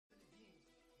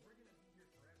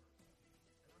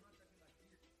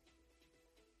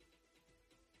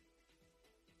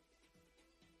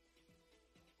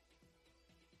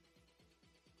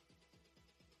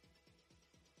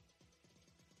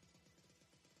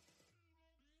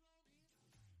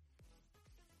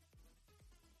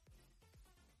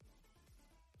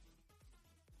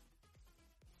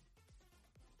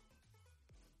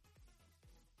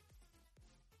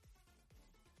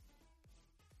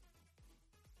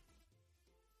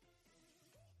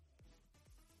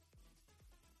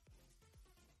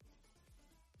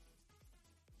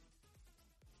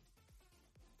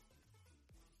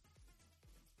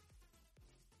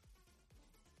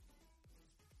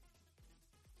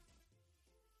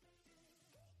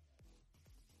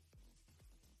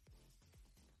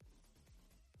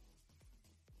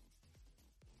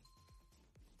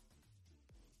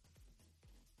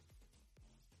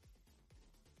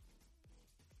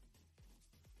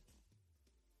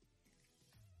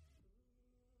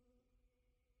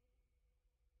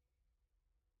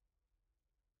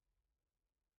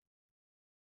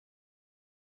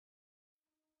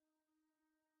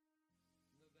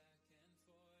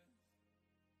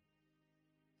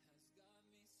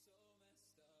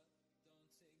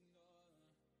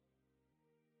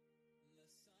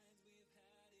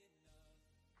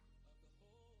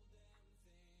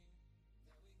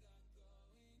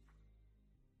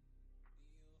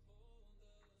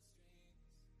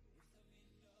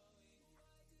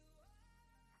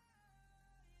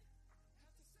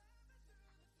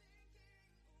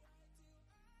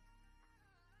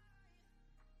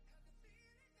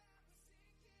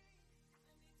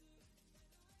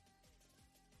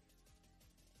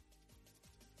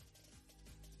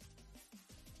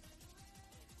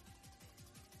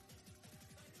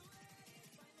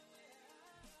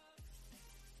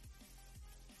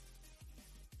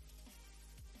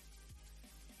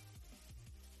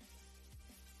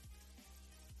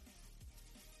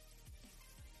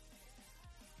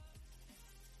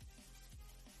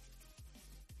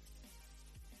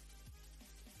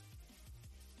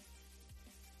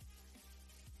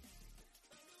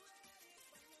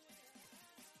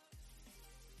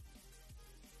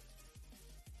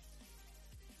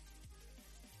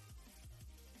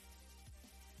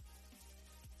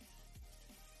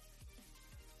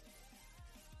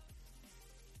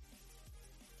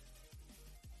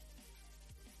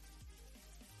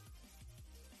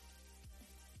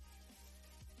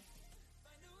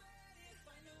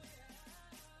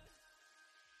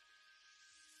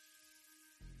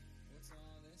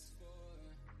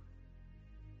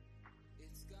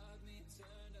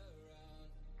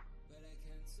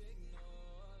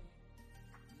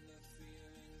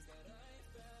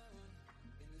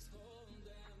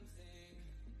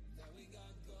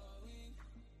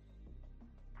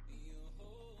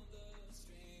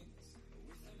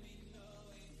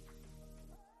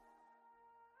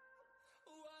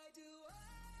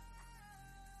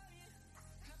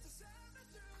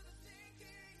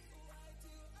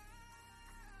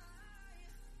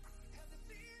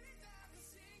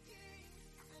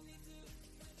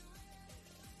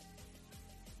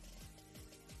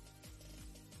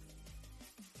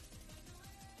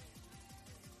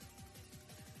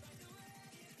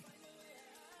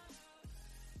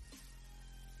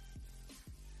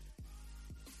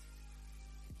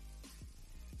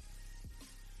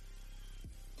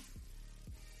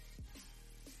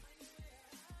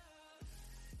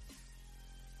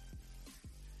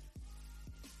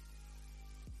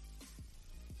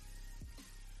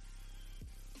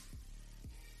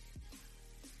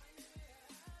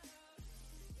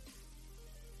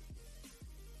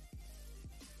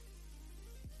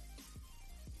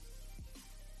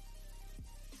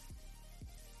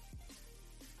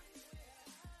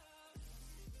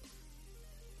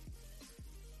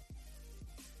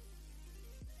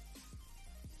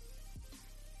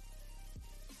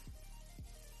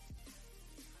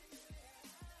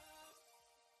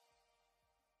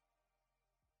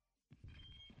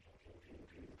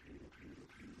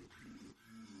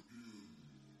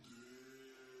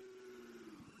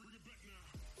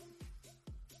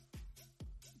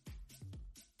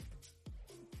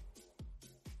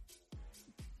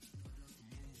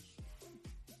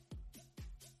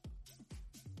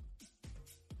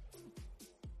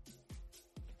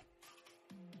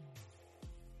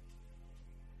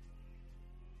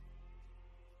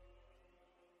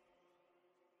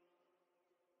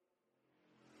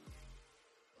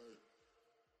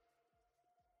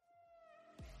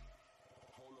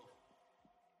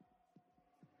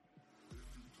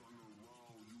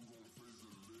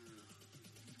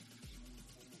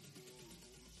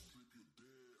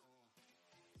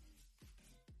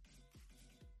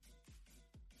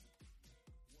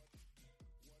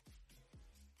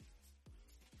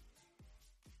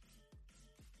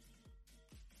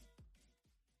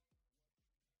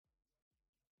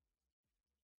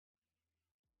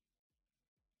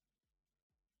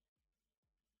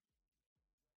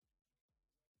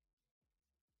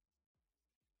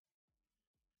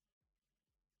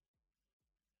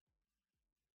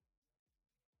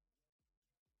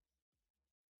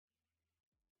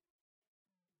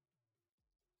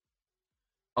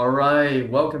All right,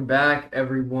 welcome back,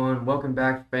 everyone. Welcome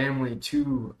back, family,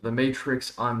 to The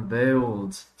Matrix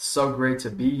Unveiled. So great to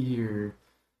be here.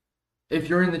 If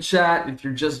you're in the chat, if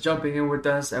you're just jumping in with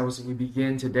us as we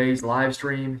begin today's live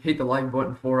stream, hit the like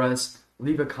button for us,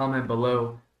 leave a comment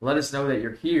below, let us know that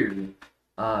you're here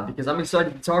because I'm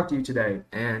excited to talk to you today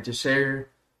and to share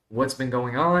what's been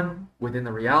going on within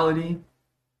the reality.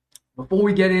 Before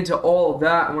we get into all of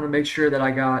that, I want to make sure that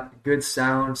I got good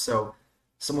sound, so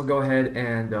someone go ahead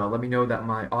and let me know that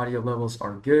my audio levels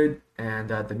are good and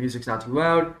that the music's not too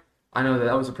loud. I know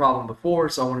that was a problem before,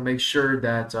 so I want to make sure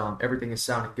that everything is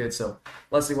sounding good. So,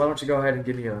 Leslie, why don't you go ahead and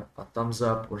give me a thumbs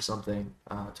up or something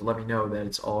to let me know that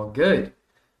it's all good,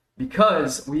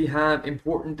 because we have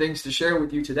important things to share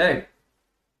with you today.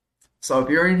 So if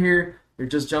you're in here, you're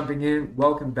just jumping in,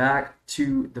 welcome back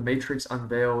to the Matrix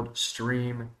Unveiled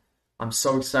stream. I'm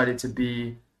so excited to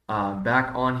be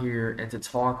back on here and to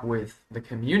talk with the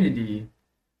community.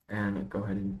 And I'll go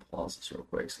ahead and pause this real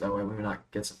quick so that way we may not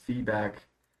get some feedback.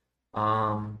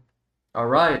 All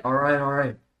right.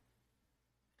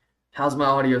 How's my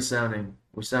audio sounding?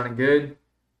 We're sounding good?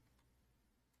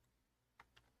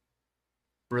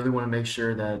 Really want to make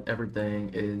sure that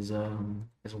everything is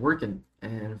working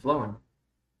and flowing.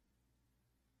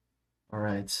 All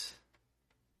right.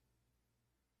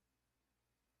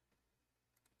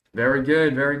 Very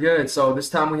good, very good. So this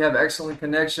time we have excellent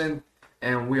connection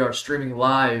and we are streaming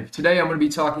live. Today I'm going to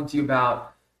be talking to you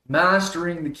about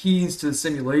mastering the keys to the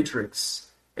Simulatrix,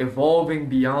 evolving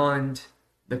beyond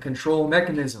the control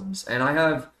mechanisms. And I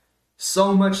have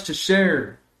so much to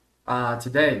share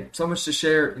today, so much to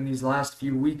share in these last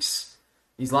few weeks,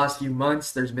 these last few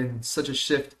months. There's been such a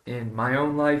shift in my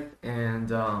own life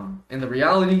and in the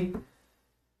reality.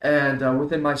 And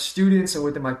within my students and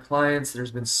within my clients,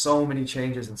 there's been so many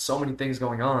changes and so many things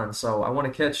going on. So I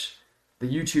want to catch the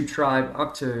YouTube tribe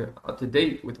up to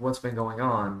date with what's been going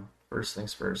on. First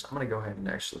things first, I'm going to go ahead and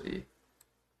actually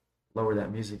lower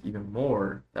that music even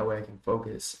more. That way I can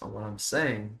focus on what I'm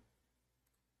saying.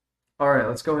 All right,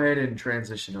 let's go ahead and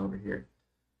transition over here.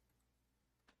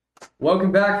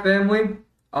 Welcome back, family.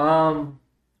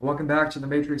 Welcome back to the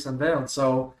Matrix Unveiled.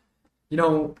 So, you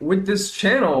know, with this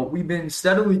channel, we've been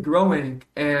steadily growing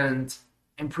and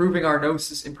improving our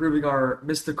gnosis, improving our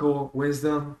mystical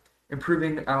wisdom,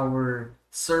 improving our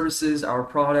services, our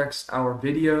products, our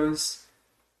videos,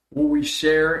 what we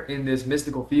share in this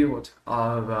mystical field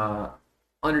of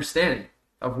understanding,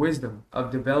 of wisdom,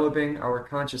 of developing our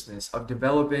consciousness, of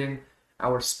developing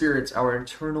our spirits, our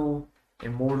internal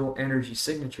immortal energy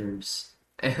signatures.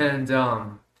 And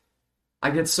I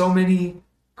get so many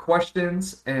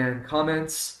questions and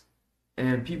comments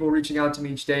and people reaching out to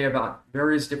me each day about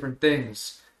various different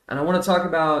things. And I want to talk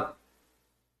about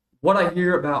what I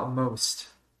hear about most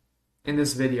in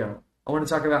this video. I want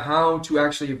to talk about how to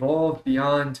actually evolve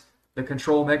beyond the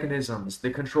control mechanisms, the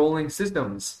controlling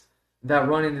systems that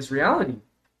run in this reality.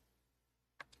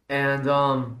 And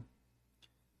let's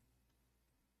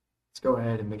go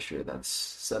ahead and make sure that's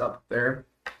set up there.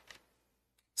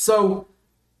 So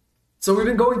we've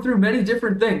been going through many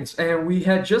different things, and we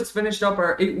had just finished up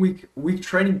our 8-week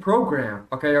training program,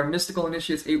 okay, our Mystical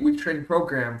Initiates 8-week training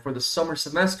program for the summer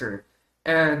semester.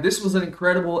 And this was an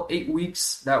incredible 8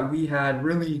 weeks that we had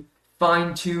really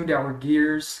fine-tuned our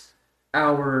gears,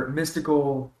 our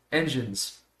mystical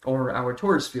engines, or our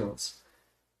Taurus fields,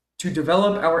 to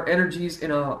develop our energies in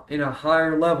a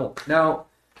higher level. Now,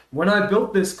 when I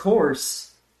built this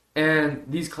course and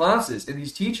these classes and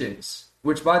these teachings,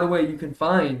 which, by the way, you can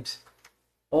find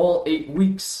all 8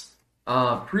 weeks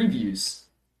previews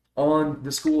on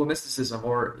the School of Mysticism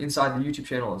or inside the YouTube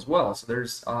channel as well. So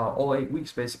there's all 8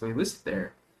 weeks basically listed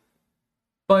there.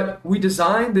 But we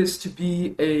designed this to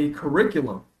be a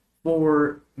curriculum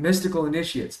for mystical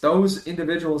initiates, those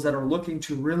individuals that are looking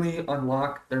to really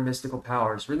unlock their mystical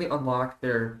powers, really unlock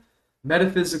their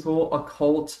metaphysical,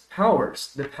 occult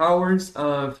powers, the powers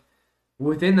of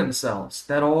within themselves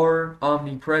that are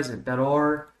omnipresent, that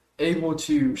are able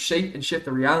to shape and shift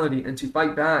the reality and to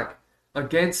fight back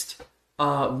against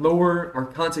lower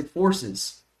archontic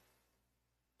forces.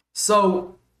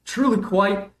 So truly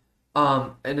quite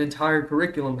an entire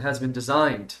curriculum has been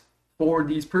designed for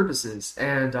these purposes.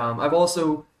 And I've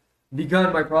also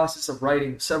begun my process of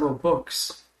writing several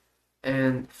books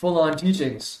and full-on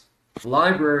teachings,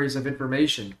 libraries of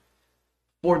information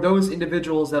for those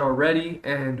individuals that are ready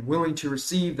and willing to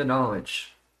receive the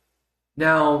knowledge.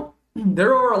 Now,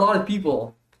 there are a lot of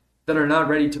people that are not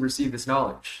ready to receive this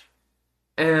knowledge.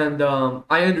 And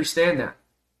I understand that.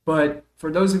 But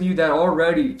for those of you that are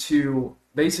ready to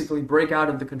basically break out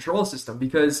of the control system,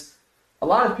 because a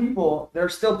lot of people, they're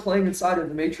still playing inside of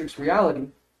the Matrix reality,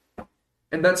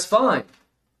 and that's fine.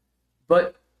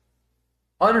 But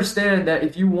understand that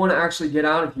if you want to actually get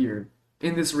out of here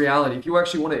in this reality, if you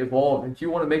actually want to evolve, if you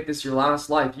want to make this your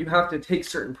last life, you have to take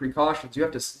certain precautions. You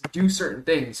have to do certain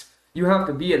things. You have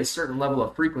to be at a certain level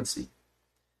of frequency.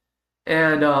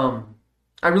 And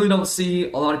I really don't see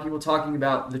a lot of people talking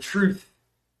about the truth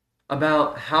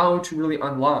about how to really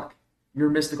unlock your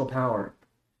mystical power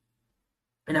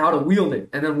and how to wield it,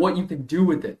 and then what you can do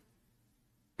with it.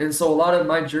 And so a lot of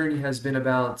my journey has been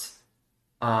about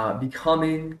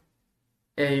becoming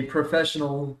a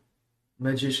professional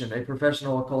magician, a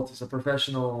professional occultist, a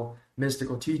professional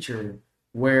mystical teacher,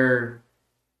 where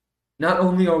not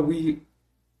only are we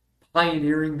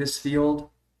pioneering this field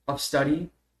of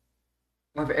study,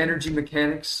 of energy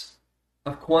mechanics,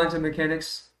 of quantum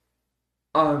mechanics,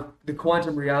 of the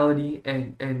quantum reality,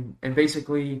 and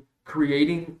basically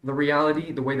creating the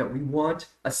reality the way that we want,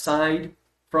 aside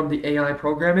from the AI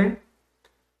programming,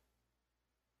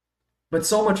 but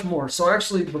so much more. So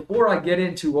actually, before I get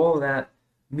into all of that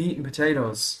meat and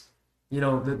potatoes,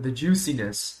 the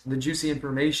juiciness, the juicy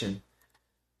information,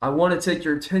 I want to take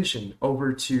your attention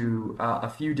over to a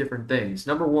few different things.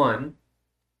 Number one,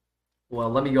 well,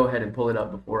 let me go ahead and pull it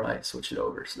up before I switch it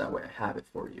over, so that way I have it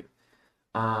for you.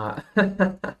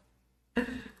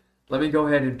 Let me go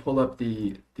ahead and pull up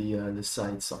the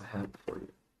site so I have it for you.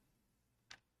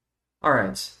 All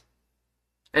right.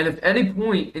 And if at any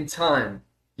point in time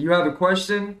you have a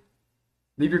question,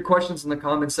 leave your questions in the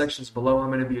comment sections below. I'm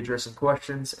going to be addressing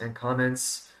questions and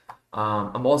comments.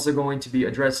 I'm also going to be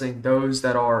addressing those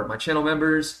that are my channel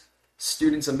members,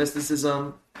 students of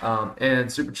mysticism,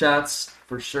 and super chats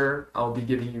for sure. I'll be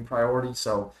giving you priority.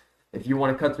 So if you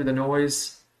want to cut through the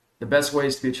noise, the best way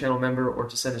is to be a channel member or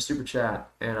to send a super chat,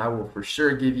 and I will for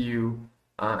sure give you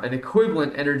an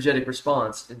equivalent energetic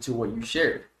response into what you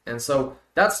shared. And so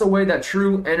that's the way that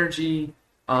true energy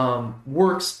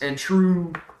works, and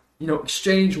true,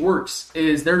 exchange works,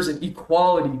 is there's an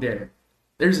equality there.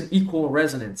 There's an equal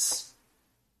resonance.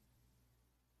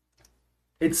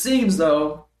 It seems,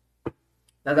 though,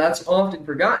 that that's often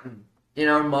forgotten in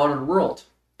our modern world,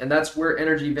 and that's where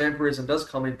energy vampirism does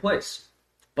come in place.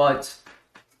 But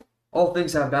all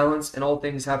things have balance, and all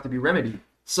things have to be remedied.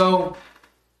 So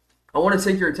I want to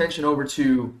take your attention over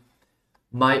to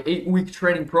my 8-week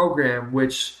training program,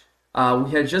 which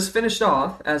we had just finished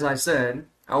off, as I said,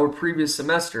 our previous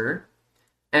semester.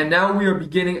 And now we are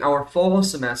beginning our fall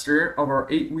semester of our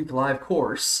 8-week live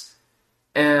course.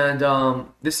 And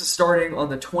this is starting on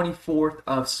the 24th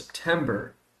of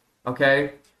September.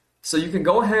 Okay? So you can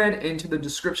go ahead into the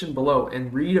description below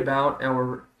and read about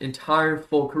our entire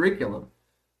full curriculum.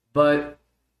 But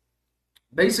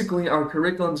basically, our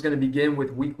curriculum is going to begin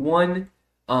with week 1,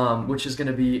 which is going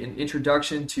to be an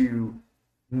introduction to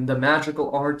the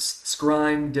magical arts,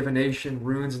 scrying, divination,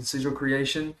 runes, and sigil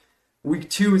creation. Week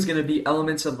 2 is going to be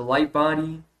elements of the light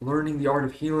body, learning the art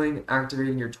of healing,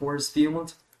 activating your Taurus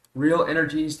field, real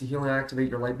energies to heal and activate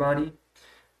your light body.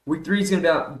 Week 3 is going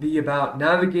to be about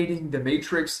navigating the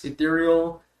matrix,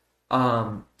 ethereal,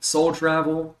 soul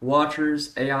travel,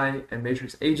 watchers, AI, and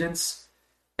matrix agents.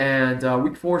 And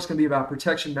week 4 is going to be about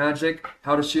protection magic,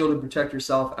 how to shield and protect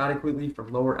yourself adequately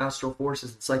from lower astral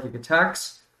forces and psychic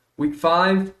attacks. Week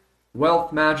 5,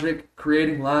 wealth magic,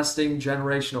 creating lasting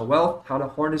generational wealth, how to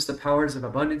harness the powers of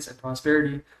abundance and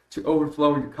prosperity to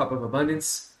overflow your cup of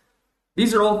abundance.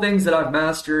 These are all things that I've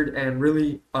mastered and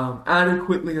really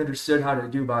adequately understood how to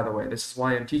do, by the way. This is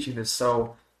why I'm teaching this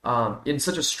so in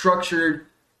such a structured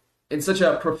in such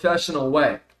a professional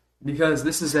way, because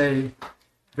this is a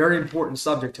very important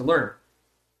subject to learn.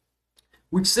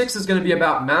 Week 6 is going to be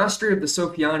about mastery of the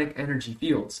Sophionic energy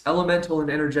fields, elemental and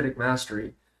energetic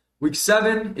mastery. Week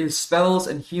 7 is spells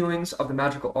and healings of the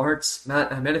magical arts,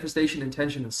 manifestation,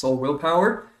 intention, and soul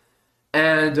willpower.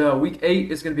 And week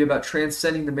 8 is going to be about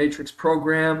transcending the Matrix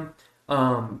program,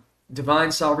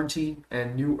 divine sovereignty,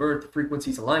 and new earth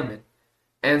frequencies alignment.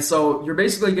 And so you're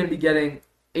basically going to be getting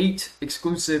 8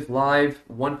 exclusive live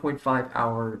 1.5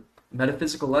 hour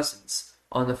metaphysical lessons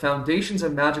on the foundations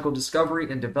of magical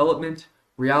discovery and development,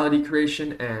 reality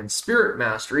creation, and spirit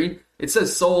mastery. It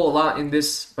says soul a lot in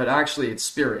this, but actually it's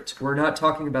spirit. We're not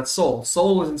talking about soul.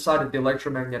 Soul is inside of the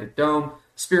electromagnetic dome.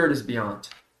 Spirit is beyond.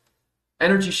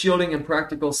 Energy shielding and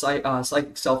practical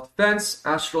psychic self-defense,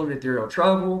 astral and ethereal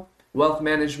travel, wealth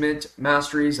management,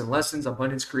 masteries and lessons,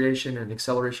 abundance creation, and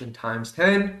acceleration times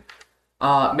 10.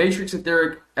 Matrix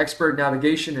etheric expert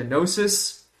navigation and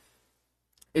gnosis.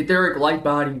 Etheric light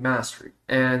body mastery.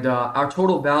 And our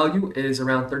total value is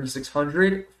around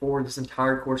 $3,600 for this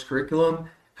entire course curriculum.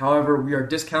 However, we are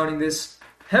discounting this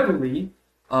heavily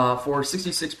for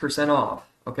 66% off.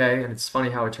 Okay, and it's funny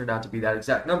how it turned out to be that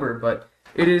exact number, but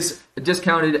it is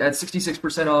discounted at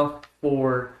 66% off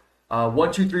for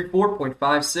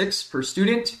 1234.56 per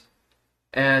student.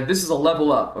 And this is a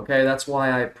level up, okay? That's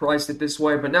why I priced it this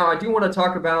way. But now I do want to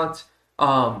talk about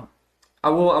I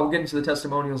will get into the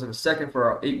testimonials in a second for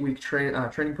our 8-week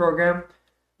training program.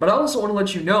 But I also want to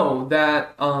let you know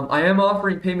that I am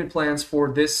offering payment plans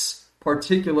for this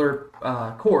particular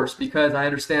course, because I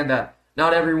understand that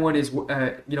not everyone is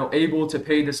able to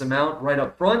pay this amount right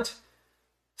up front.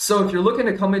 So if you're looking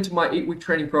to come into my 8-week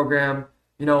training program,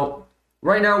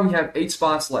 right now we have 8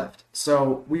 spots left.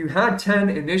 So we had 10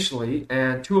 initially,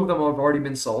 and 2 of them have already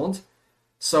been sold.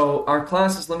 So our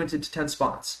class is limited to 10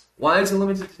 spots. Why is it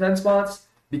limited to 10 spots?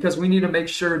 Because we need to make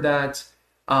sure that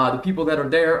the people that are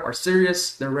there are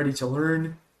serious, they're ready to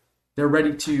learn, they're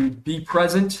ready to be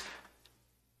present,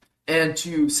 and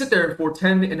to sit there for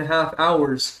 10 and a half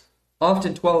hours,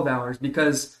 often 12 hours,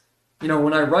 because,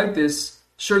 when I write this,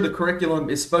 sure, the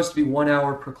curriculum is supposed to be 1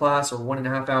 hour per class or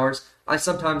 1.5 hours. I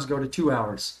sometimes go to 2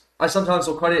 hours. I sometimes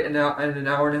will cut it in an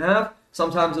hour and a half.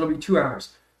 Sometimes it'll be 2 hours.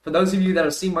 For those of you that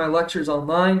have seen my lectures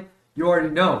online, you already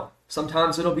know.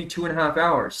 Sometimes it'll be 2.5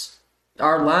 hours.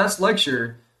 Our last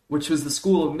lecture, which was the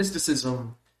School of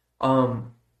Mysticism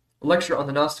lecture on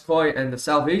the Gnostikoi and the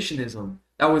Salvationism,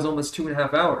 that was almost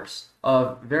 2.5 hours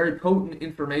of very potent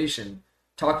information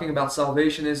talking about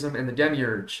Salvationism and the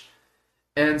Demiurge.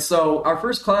 And so our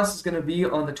first class is going to be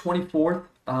on the 24th,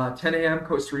 10 a.m.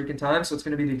 Costa Rican time. So it's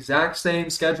going to be the exact same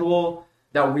schedule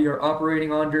that we are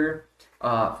operating under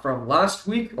from last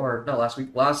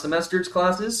semester's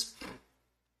classes.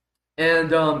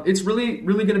 And it's really,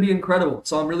 really going to be incredible.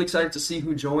 So I'm really excited to see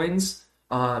who joins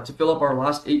to fill up our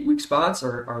last 8-week spots,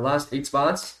 or our last 8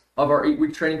 spots of our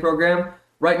 8-week training program.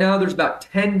 Right now, there's about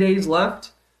 10 days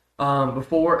left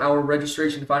before our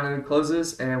registration finally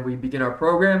closes and we begin our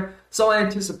program. So I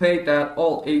anticipate that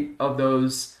all 8 of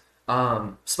those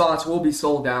spots will be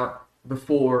sold out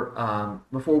before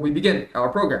we begin our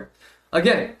program.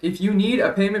 Again, if you need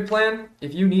a payment plan,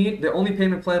 the only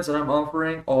payment plans that I'm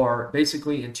offering are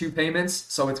basically in 2 payments.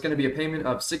 So it's going to be a payment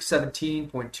of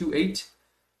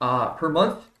 $617.28 per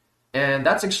month. And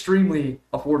that's extremely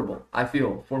affordable, I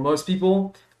feel, for most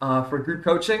people for group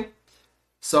coaching.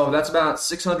 So that's about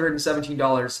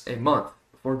 $617 a month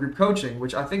for group coaching,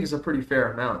 which I think is a pretty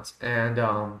fair amount. And,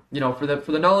 for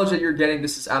the knowledge that you're getting,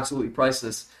 this is absolutely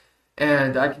priceless.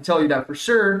 And I can tell you that for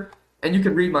sure. And you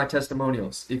can read my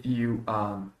testimonials if you,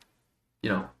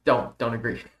 don't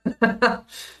agree.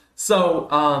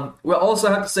 So we'll also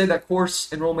have to say that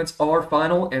course enrollments are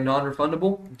final and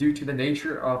non-refundable due to the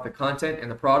nature of the content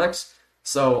and the products.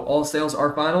 So all sales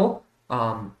are final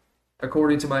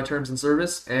according to my terms and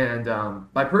service. And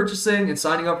by purchasing and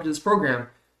signing up for this program,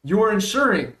 you are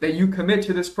ensuring that you commit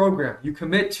to this program. You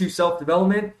commit to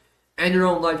self-development and your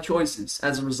own life choices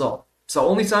as a result. So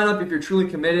only sign up if you're truly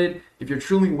committed, if you're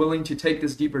truly willing to take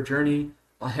this deeper journey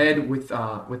ahead with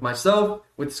myself,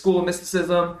 with the School of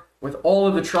Mysticism, with all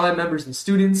of the tribe members and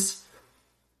students,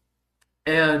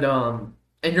 and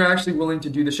you're actually willing to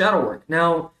do the shadow work.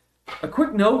 Now, a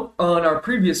quick note on our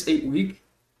previous 8-week,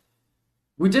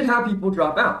 we did have people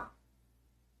drop out.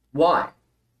 Why?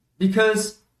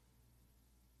 Because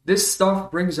this stuff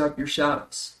brings up your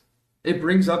shadows. It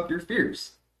brings up your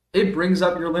fears. It brings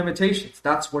up your limitations.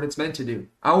 That's what it's meant to do.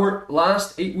 Our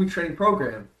last 8-week training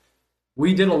program,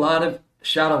 we did a lot of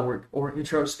shadow work or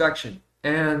introspection.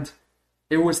 And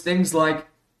it was things like,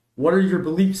 what are your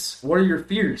beliefs? What are your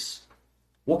fears?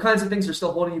 What kinds of things are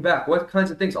still holding you back? What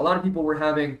kinds of things? A lot of people were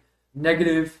having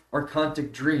negative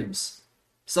archontic dreams.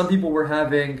 Some people were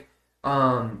having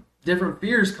different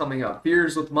fears coming up,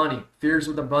 fears with money, fears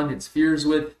with abundance, fears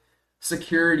with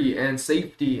security and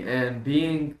safety and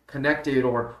being connected,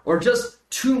 or just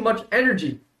too much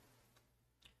energy.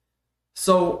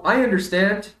 So I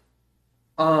understand.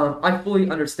 I fully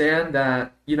understand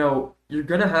that, you're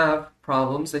gonna have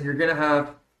problems and you're gonna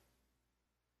have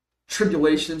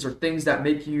tribulations or things that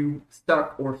make you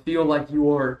stuck or feel like you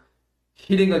are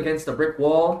hitting against a brick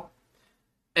wall.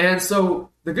 And so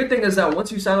the good thing is that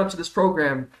once you sign up to this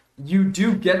program, you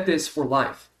do get this for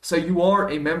life. So you are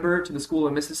a member to the School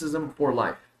of Mysticism for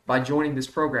life by joining this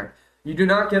program. You do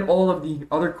not get all of the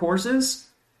other courses.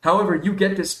 However, you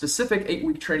get this specific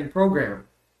 8-week training program.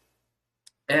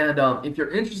 And if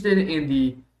you're interested in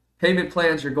the payment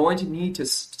plans, you're going to need to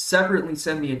separately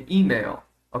send me an email.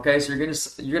 Okay, so you're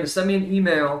gonna send me an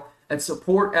email at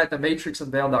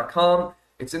support@thematrixunveiled.com.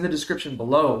 It's in the description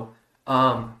below.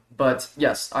 But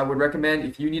yes, I would recommend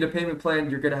if you need a payment plan,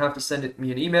 you're gonna have to send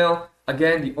me an email.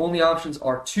 Again, the only options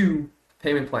are 2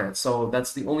 payment plans. So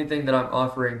that's the only thing that I'm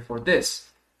offering for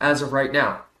this as of right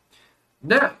now.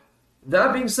 Now,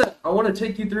 that being said, I want to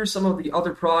take you through some of the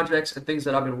other projects and things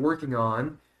that I've been working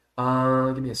on.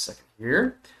 Give me a second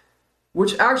here,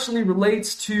 which actually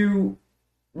relates to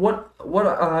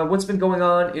what's been going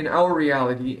on in our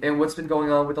reality and what's been going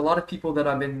on with a lot of people that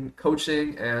I've been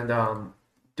coaching and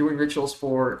doing rituals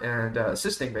for and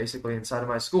assisting basically inside of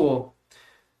my school.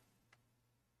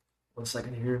 One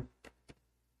second here.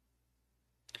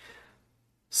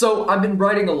 So I've been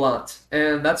writing a lot,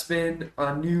 and that's been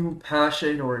a new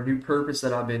passion or a new purpose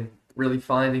that I've been really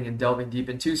finding and delving deep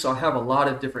into. So I have a lot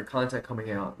of different content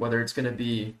coming out, whether it's going to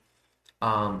be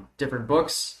different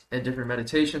books and different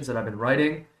meditations that I've been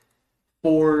writing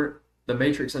for the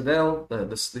Matrix Unveiled, the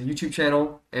YouTube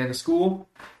channel, and the school.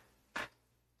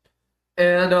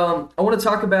 And I want to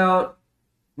talk about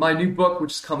my new book,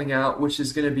 which is coming out, which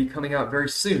is going to be coming out very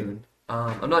soon.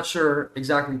 I'm not sure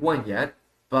exactly when yet,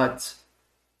 but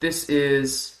this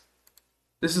is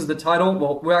the title.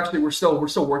 Well, we're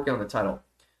still working on the title,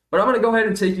 but I'm going to go ahead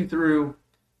and take you through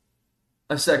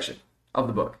a section of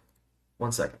the book.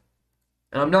 One second,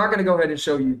 and I'm not going to go ahead and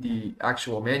show you the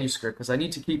actual manuscript because I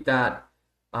need to keep that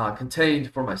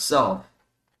contained for myself.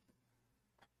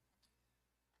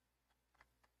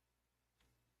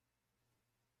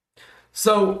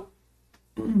 So,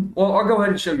 well, I'll go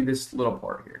ahead and show you this little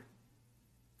part here.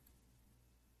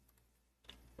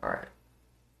 All right.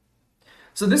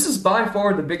 So this is by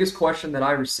far the biggest question that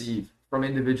I receive from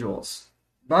individuals.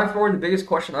 By far the biggest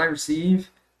question I receive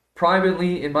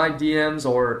privately in my DMs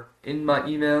or in my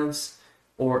emails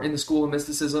or in the School of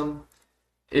Mysticism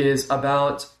is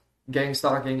about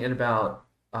gangstalking and about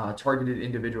targeted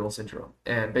individual syndrome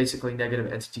and basically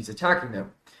negative entities attacking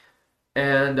them.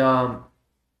 And I'm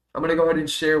going to go ahead and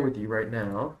share with you right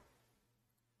now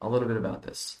a little bit about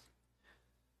this.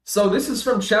 So this is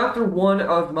from chapter 1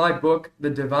 of my book,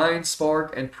 The Divine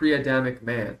Spark and Pre-Adamic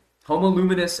Man, Homo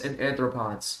Luminous and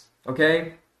Anthropods.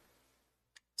 Okay?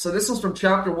 So this is from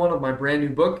chapter 1 of my brand new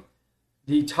book.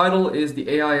 The title is The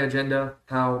AI Agenda,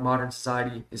 How Modern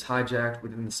Society is Hijacked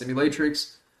Within the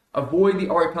Simulatrix. Avoid the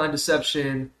Archon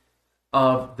Deception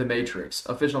of the Matrix,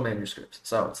 official manuscript.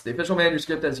 So it's the official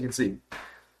manuscript, as you can see.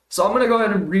 So I'm going to go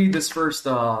ahead and read this first,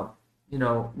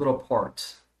 little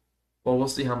part. Well, we'll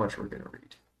see how much we're going to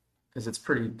read, because it's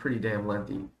pretty damn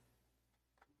lengthy.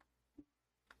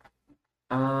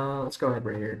 Let's go ahead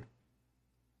right here.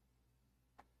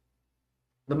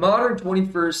 The modern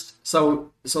 21st,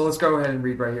 so let's go ahead and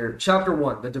read right here. Chapter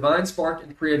 1, The Divine Spark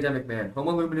and Pre-Adamic Man,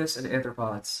 Homo Luminous and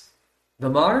Anthropods. The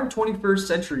modern 21st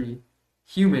century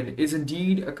human is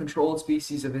indeed a controlled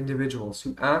species of individuals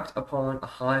who act upon a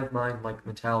hive mind-like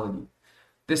mentality.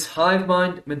 This hive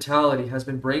mind mentality has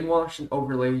been brainwashed and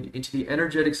overlaid into the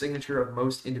energetic signature of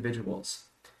most individuals.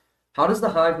 How does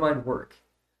the hive mind work?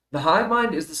 The hive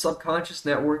mind is the subconscious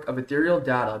network of ethereal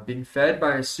data being fed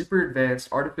by a super advanced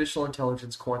artificial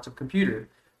intelligence quantum computer,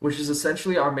 which is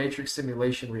essentially our matrix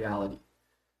simulation reality.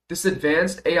 This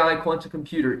advanced AI quantum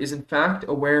computer is in fact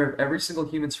aware of every single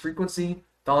human's frequency,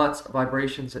 thoughts,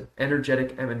 vibrations, and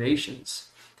energetic emanations.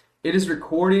 It is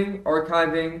recording,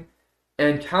 archiving,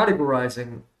 and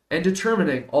categorizing and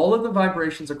determining all of the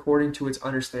vibrations according to its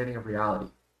understanding of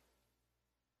reality.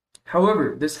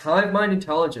 However, this hive mind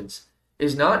intelligence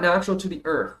is not natural to the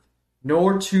earth,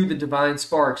 nor to the divine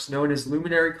sparks known as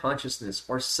luminary consciousness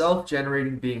or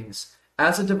self-generating beings.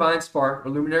 As a divine spark or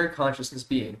luminary consciousness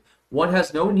being, one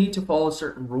has no need to follow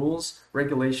certain rules,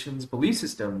 regulations, belief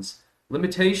systems,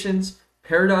 limitations,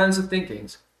 paradigms of thinking,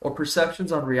 or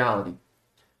perceptions on reality.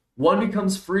 one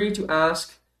becomes free to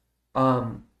ask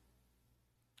um,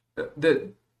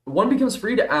 one becomes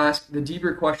free to ask the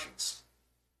deeper questions.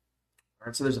 All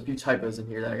right, so there's a few typos in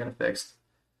here that I gotta fix.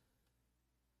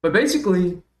 But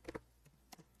basically,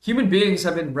 human beings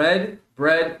have been bred,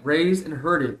 raised, and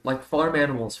herded like farm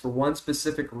animals for one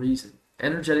specific reason: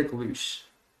 energetic loosh.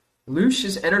 Loosh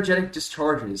is energetic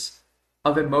discharges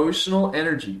of emotional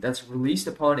energy that's released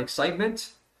upon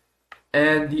excitement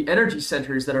and the energy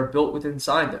centers that are built within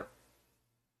inside them.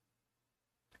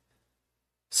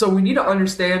 So we need to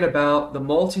understand about the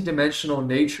multidimensional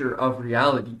nature of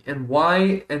reality and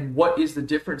why and what is the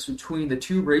difference between the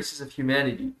two races of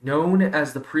humanity, known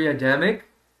as the pre-Adamic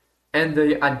and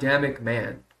the Adamic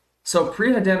man. So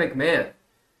pre-Adamic man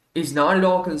is not at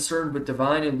all concerned with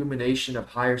divine illumination of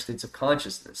higher states of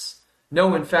consciousness.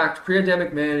 No, in fact,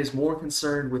 pre-Adamic man is more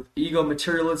concerned with ego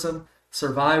materialism,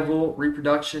 survival,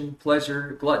 reproduction,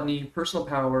 pleasure, gluttony, personal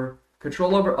power,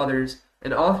 control over others,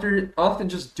 and often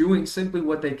just doing simply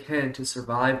what they can to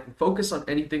survive and focus on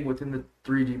anything within the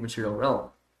 3D material realm.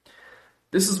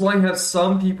 This is why you have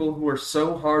some people who are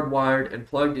so hardwired and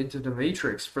plugged into the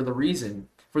matrix for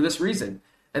this reason.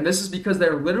 And this is because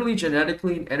they're literally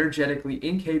genetically and energetically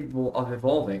incapable of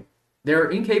evolving. They're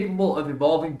incapable of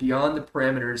evolving beyond the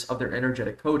parameters of their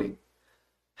energetic coding.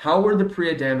 How were the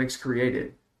pre-Adamics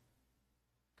created?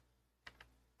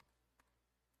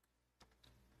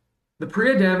 The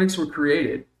pre-Adamics were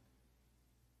created.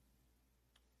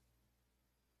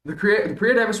 The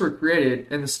pre-Adamics were created,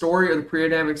 and the story of the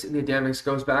pre-Adamics and the Adamics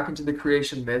goes back into the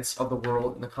creation myths of the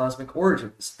world and the cosmic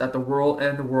origins, that the world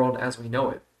as we know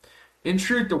it. In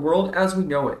truth, the world as we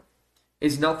know it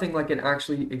is nothing like it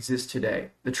actually exists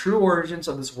today. The true origins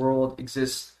of this world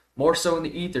exist more so in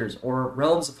the ethers, or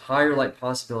realms of higher light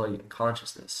possibility and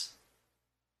consciousness.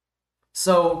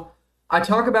 So, I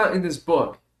talk about in this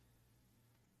book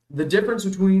the difference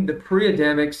between the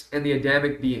pre-Adamics and the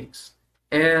Adamic beings,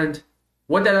 and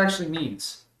what that actually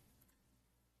means,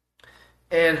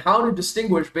 and how to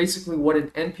distinguish basically what an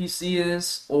NPC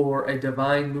is or a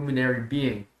divine luminary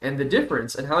being, and the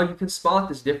difference and how you can spot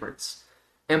this difference.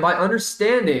 And by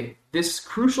understanding this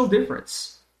crucial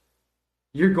difference,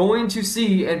 you're going to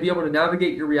see and be able to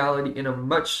navigate your reality in a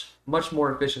much, much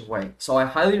more efficient way. So I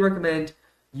highly recommend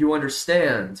you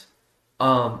understand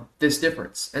this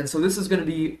difference. And so this is going to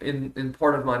be in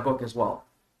part of my book as well.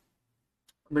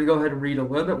 I'm going to go ahead and read a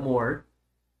little bit more.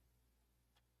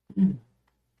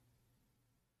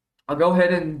 I'll go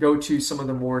ahead and go to some of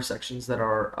the more sections that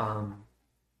are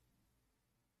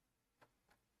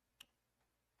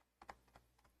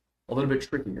a little bit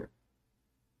trickier.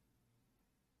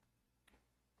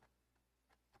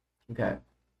 Okay.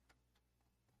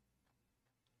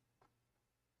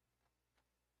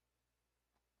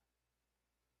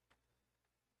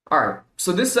 All right,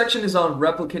 so this section is on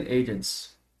replicant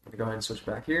agents. Let me go ahead and switch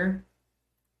back here.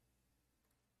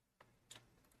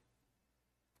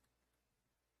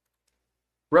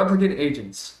 Replicant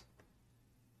agents.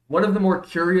 One of the more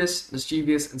curious,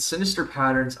 mischievous, and sinister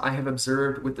patterns I have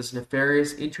observed with this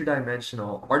nefarious,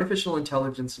 interdimensional, artificial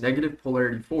intelligence negative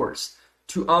polarity force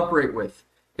to operate with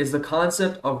is the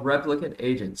concept of replicant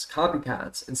agents,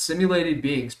 copycats, and simulated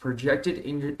beings projected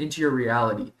into your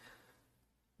reality,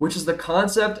 which is the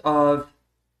concept of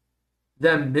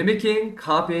them mimicking,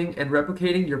 copying, and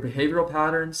replicating your behavioral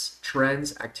patterns,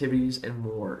 trends, activities, and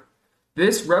more.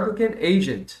 This replicant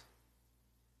agent,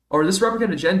 or this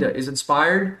replicant agenda, is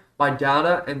inspired by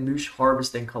data and loosh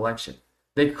harvesting collection.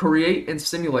 They create and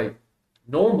simulate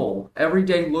normal,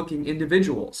 everyday-looking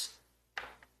individuals.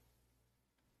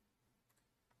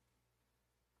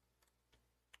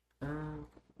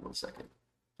 One second.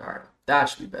 All right, that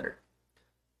should be better.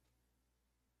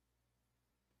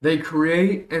 They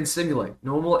create and simulate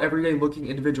normal, everyday-looking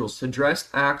individuals to dress,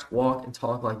 act, walk, and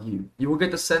talk like you. You will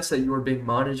get the sense that you are being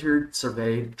monitored,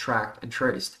 surveyed, tracked, and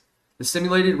traced. The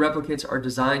simulated replicants are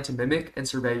designed to mimic and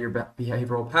survey your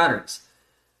behavioral patterns.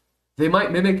 They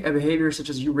might mimic a behavior such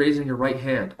as you raising your right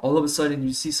hand. All of a sudden,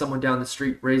 you see someone down the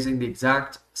street raising the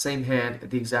exact same hand at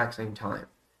the exact same time.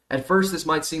 At first, this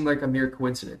might seem like a mere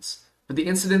coincidence, but the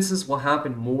incidences will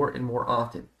happen more and more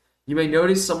often. You may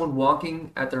notice someone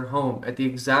walking at their home at the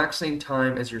exact same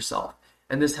time as yourself,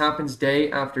 and this happens day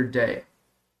after day.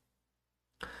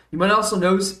 You might also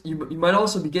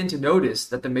begin to notice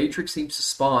that the Matrix seems to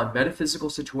spawn metaphysical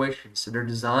situations that are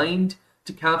designed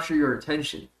to capture your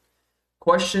attention,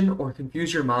 question or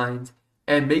confuse your mind,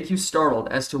 and make you startled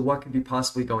as to what could be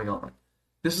possibly going on.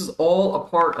 This is all a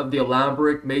part of the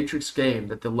elaborate Matrix game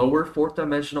that the lower fourth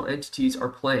dimensional entities are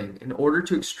playing in order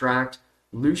to extract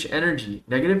loosh energy,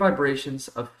 negative vibrations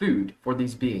of food for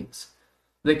these beings.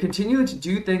 They continue to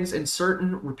do things in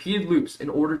certain repeated loops in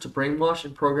order to brainwash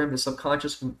and program the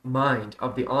subconscious mind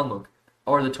of the onlooker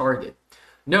or the target.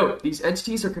 Note, these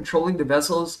entities are controlling the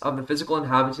vessels of the physical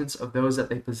inhabitants of those that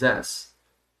they possess.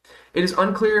 It is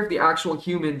unclear if the actual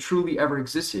human truly ever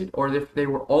existed, or if they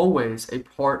were always a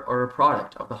part or a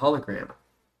product of the hologram.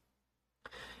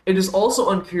 It is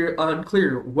also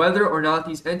unclear whether or not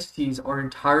these entities are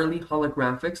entirely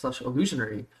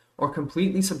holographic/illusionary, or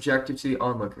completely subjective to the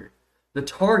onlooker. The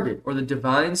target, or the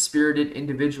divine-spirited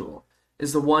individual,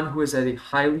 is the one who is at a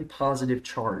highly positive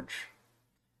charge,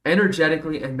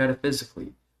 energetically and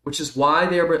metaphysically, which is why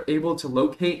they are able to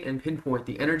locate and pinpoint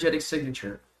the energetic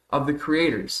signature of the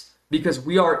creators, because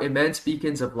we are immense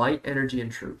beacons of light, energy,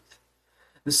 and truth.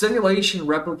 The simulation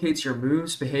replicates your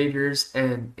moves, behaviors,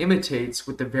 and imitates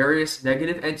with the various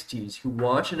negative entities who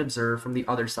watch and observe from the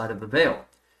other side of the veil.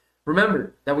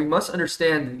 Remember that we must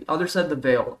understand that the other side of the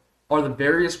veil are the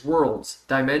various worlds,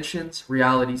 dimensions,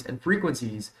 realities, and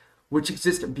frequencies which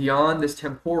exist beyond this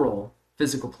temporal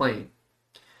physical plane.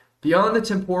 Beyond the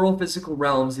temporal physical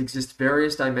realms exist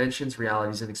various dimensions,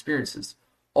 realities, and experiences,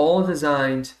 all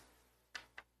designed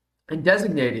and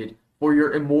designated for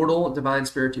your immortal divine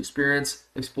spirit to experience,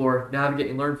 explore, navigate,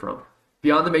 and learn from,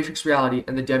 beyond the matrix reality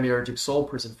and the demiurgic soul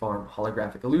prison farm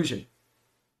holographic illusion.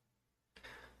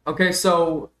 Okay,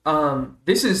 so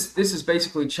this is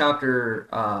basically chapter,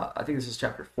 I think this is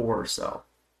chapter 4 or so.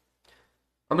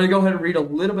 I'm going to go ahead and read a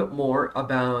little bit more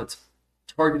about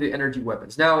targeted energy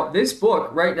weapons. Now, this book,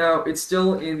 right now, it's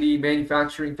still in the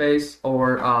manufacturing phase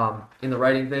or in the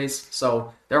writing phase,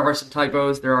 so there are some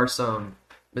typos, there are some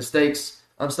mistakes.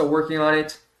 I'm still working on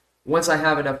it. Once I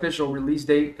have an official release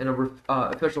date and a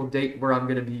official date where I'm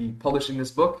going to be publishing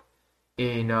this book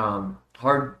in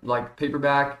hard, like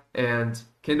paperback and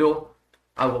Kindle,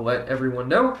 I will let everyone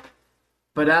know.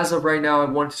 But as of right now, I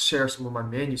want to share some of my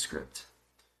manuscript.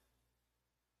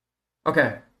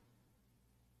 Okay.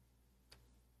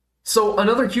 So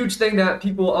another huge thing that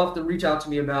people often reach out to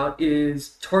me about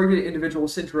is targeted individual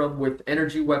syndrome with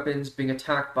energy weapons being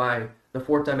attacked by the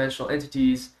fourth dimensional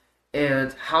entities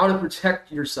and how to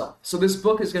protect yourself. So this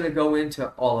book is going to go into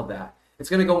all of that. It's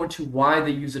going to go into why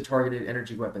they use the targeted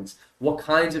energy weapons, what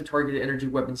kinds of targeted energy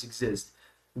weapons exist,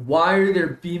 why they're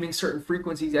beaming certain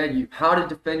frequencies at you, how to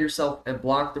defend yourself and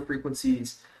block the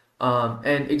frequencies,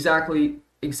 and exactly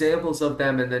examples of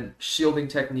them, and then shielding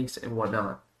techniques and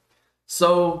whatnot.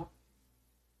 So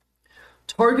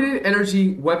targeted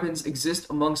energy weapons exist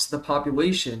amongst the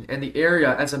population and the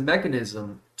area as a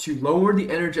mechanism to lower the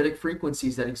energetic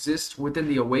frequencies that exist within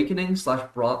the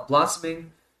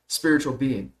awakening/blossoming spiritual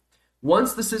being.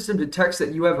 Once the system detects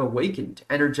that you have awakened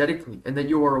energetically and that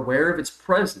you are aware of its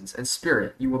presence and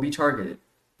spirit, you will be targeted.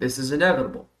 This is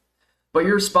inevitable. But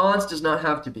your response does not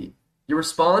have to be. Your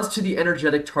response to the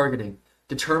energetic targeting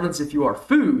determines if you are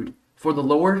food for the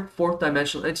lower fourth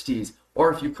dimensional entities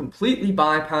or if you completely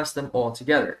bypass them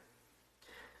altogether.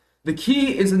 The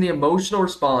key is in the emotional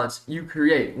response you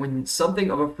create when something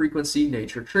of a frequency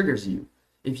nature triggers you.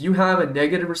 If you have a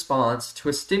negative response to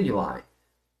a stimuli,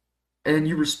 and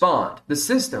you respond, the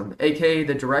system, aka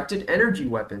the directed energy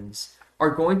weapons,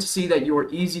 are going to see that you are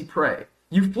easy prey.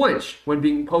 You flinch when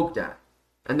being poked at,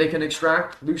 and they can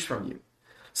extract loose from you.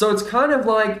 So it's kind of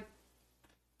like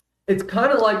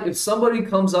if somebody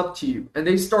comes up to you and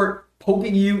they start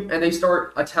poking you and they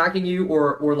start attacking you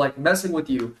or like messing with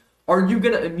you, are you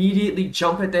gonna immediately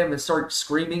jump at them and start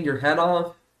screaming your head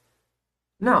off?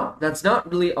 No, that's not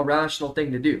really a rational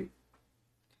thing to do.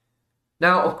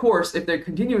 Now, of course, if they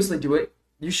continuously do it,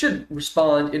 you should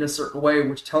respond in a certain way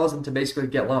which tells them to basically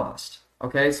get lost.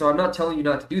 Okay, so I'm not telling you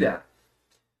not to do that.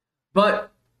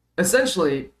 But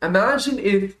essentially, imagine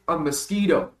if a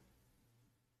mosquito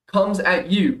comes at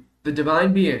you, the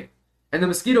divine being, and the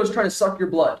mosquito is trying to suck your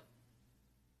blood.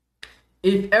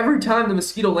 If every time the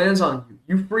mosquito lands on you,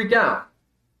 you freak out,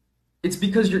 it's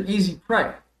because you're easy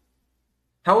prey.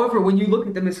 However, when you look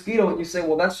at the mosquito and you say,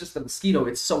 well, that's just the mosquito,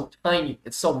 it's so tiny,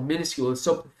 it's so minuscule, it's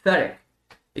so pathetic,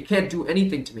 it can't do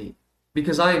anything to me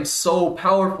because I am so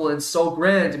powerful and so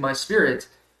grand in my spirit,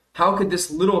 how could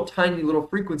this little tiny little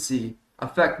frequency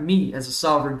affect me as a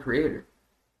sovereign creator?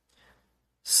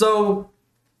 So,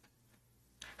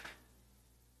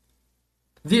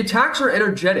 the attacks are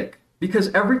energetic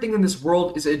because everything in this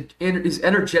world is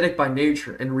energetic by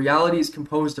nature, and reality is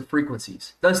composed of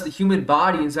frequencies. Thus, the human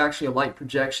body is actually a light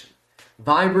projection,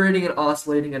 vibrating and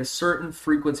oscillating at a certain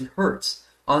frequency hertz,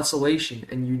 oscillation,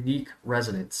 and unique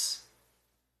resonance.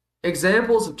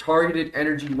 Examples of targeted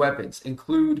energy weapons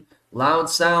include loud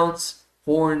sounds,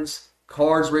 horns,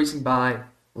 cars racing by,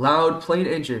 loud plane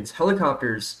engines,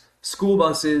 helicopters, school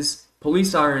buses, police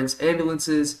sirens,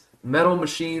 ambulances, metal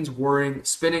machines whirring,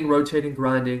 spinning, rotating,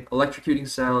 grinding, electrocuting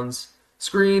sounds,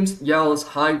 screams, yells,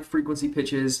 high-frequency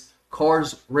pitches,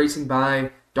 cars racing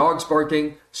by, dogs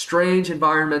barking, strange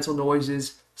environmental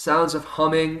noises, sounds of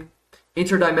humming,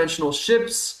 interdimensional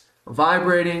ships,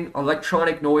 vibrating,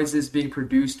 electronic noises being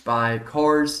produced by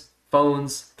cars,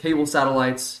 phones, cable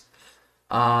satellites,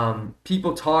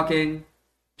 people talking,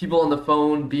 people on the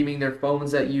phone beaming their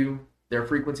phones at you, their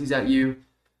frequencies at you.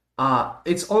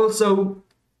 It's also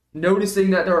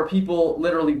noticing that there are people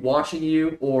literally watching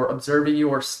you or observing you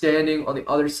or standing on the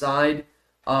other side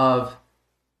of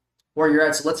where you're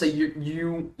at. So let's say you're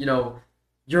in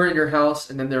your house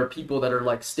and then there are people that are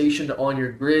like stationed on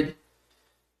your grid.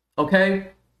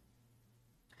 Okay?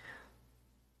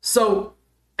 So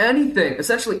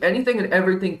essentially anything and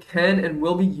everything can and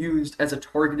will be used as a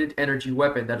targeted energy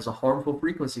weapon that is a harmful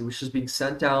frequency which is being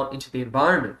sent out into the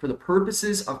environment for the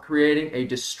purposes of creating a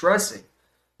distressing,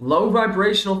 low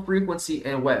vibrational frequency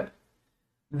and web.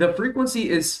 The frequency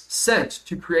is sent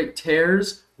to create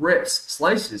tears, rips,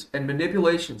 slices, and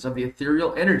manipulations of the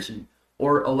ethereal energy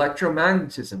or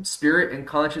electromagnetism, spirit, and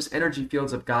conscious energy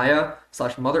fields of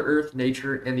Gaia/Mother Earth,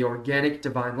 nature, and the organic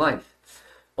divine life.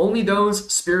 Only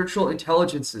those spiritual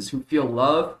intelligences who feel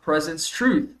love, presence,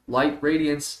 truth, light,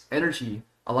 radiance, energy,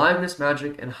 aliveness,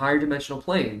 magic, and higher dimensional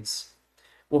planes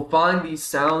will find these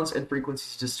sounds and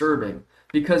frequencies disturbing,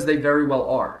 because they very well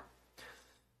are.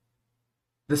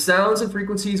 The sounds and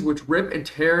frequencies which rip and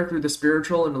tear through the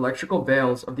spiritual and electrical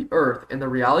veils of the earth and the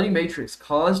reality matrix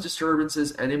cause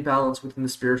disturbances and imbalance within the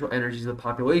spiritual energies of the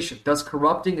population, thus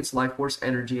corrupting its life force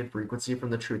energy and frequency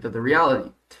from the truth of the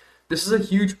reality. This is a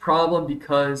huge problem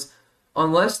because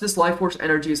unless this life force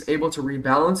energy is able to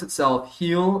rebalance itself,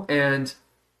 heal and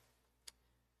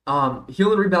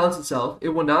rebalance itself, it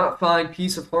will not find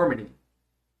peace or harmony.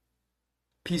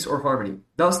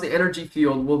 Thus, the energy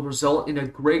field will result in a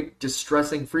great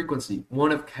distressing frequency,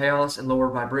 one of chaos and lower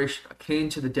vibration, akin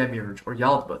to the demiurge or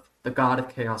Yaldabaoth, the god of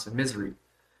chaos and misery.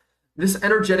 This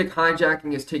energetic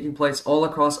hijacking is taking place all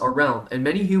across our realm, and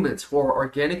many humans who are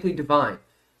organically divine,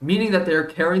 meaning that they are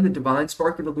carrying the divine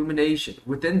spark of illumination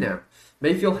within them,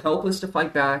 may feel helpless to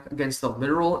fight back against the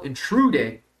literal,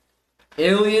 intruding,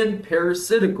 alien,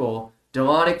 parasitical,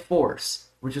 demonic force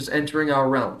which is entering our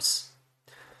realms.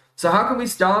 So how can we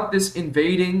stop this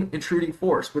invading, intruding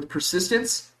force? With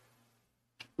persistence,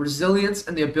 resilience,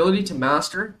 and the ability to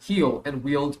master, heal, and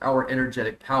wield our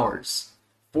energetic powers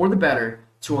for the better,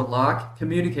 to unlock,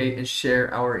 communicate, and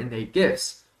share our innate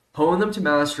gifts, hone them to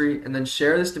mastery, and then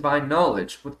share this divine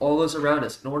knowledge with all those around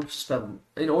us in order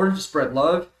to spread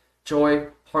love, joy,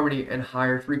 harmony, and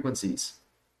higher frequencies.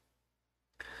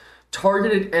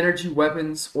 Targeted energy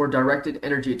weapons or directed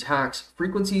energy attacks,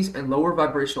 frequencies, and lower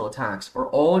vibrational attacks are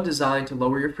all designed to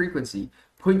lower your frequency,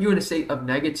 put you in a state of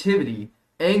negativity,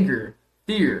 anger,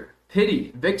 fear,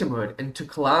 pity, victimhood, and to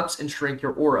collapse and shrink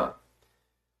your aura,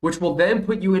 which will then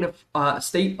put you in a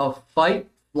state of fight,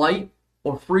 flight,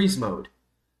 or freeze mode.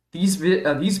 These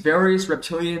various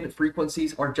reptilian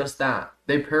frequencies are just that.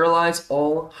 They paralyze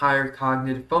all higher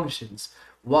cognitive functions,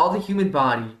 while the human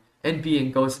body and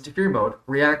being goes into fear mode,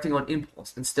 reacting on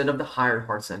impulse instead of the higher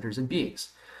heart centers and beings.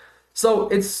 So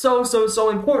it's so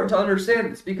important to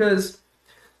understand this, because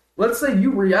let's say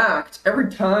you react every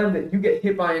time that you get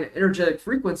hit by an energetic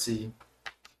frequency,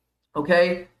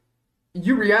 okay?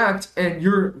 You react and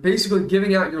you're basically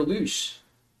giving out your leash.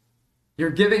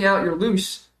 You're giving out your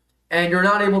leash and you're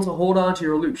not able to hold on to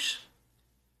your leash.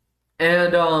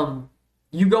 And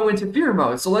you go into fear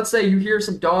mode. So let's say you hear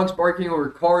some dogs barking or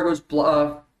a car goes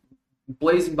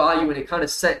blazing by you, and it kind of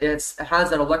it has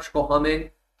that electrical humming,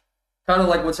 kind of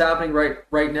like what's happening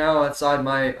right now outside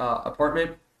my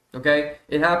apartment. Okay,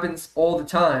 it happens all the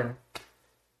time.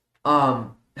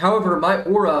 However, my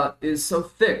aura is so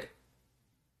thick,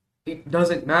 it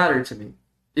doesn't matter to me.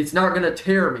 It's not going to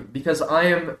tear me because I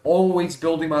am always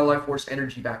building my life force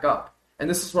energy back up. And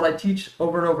this is what I teach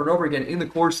over and over and over again in the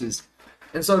courses.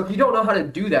 And so if you don't know how to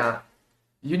do that,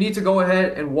 you need to go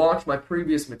ahead and watch my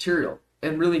previous material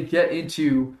and really get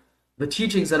into the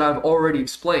teachings that I've already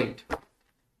explained.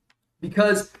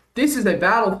 Because this is a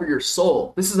battle for your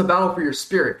soul. This is a battle for your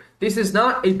spirit. This is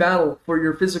not a battle for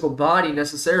your physical body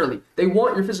necessarily. They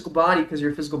want your physical body because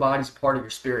your physical body is part of your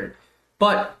spirit.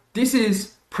 But this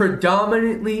is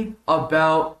predominantly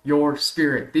about your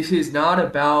spirit. This is not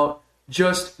about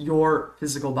just your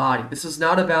physical body. This is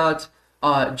not about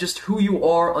just who you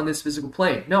are on this physical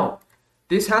plane. No.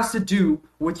 This has to do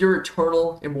with your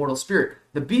eternal, immortal spirit.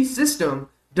 The beast system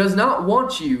does not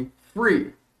want you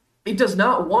free. It does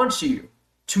not want you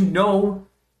to know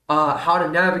how to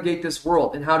navigate this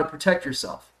world and how to protect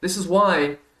yourself. This is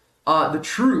why the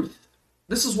truth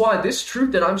This is why this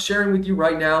truth that I'm sharing with you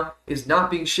right now is not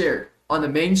being shared on the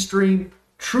mainstream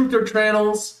truther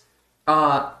channels,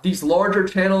 these larger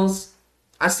channels.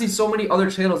 I see so many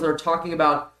other channels that are talking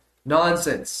about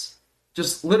nonsense.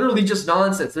 Just literally just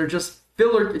nonsense. They're just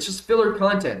filler, it's just filler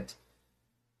content.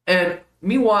 And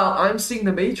meanwhile, I'm seeing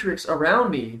the matrix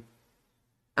around me,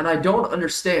 and I don't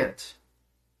understand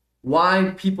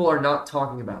why people are not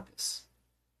talking about this.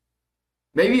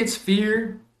 Maybe it's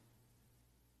fear.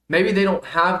 Maybe they don't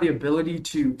have the ability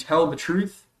to tell the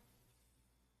truth.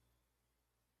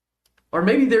 Or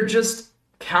maybe they're just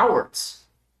cowards.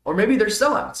 Or maybe they're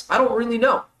sellouts. I don't really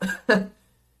know.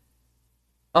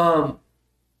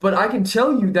 But I can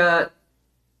tell you that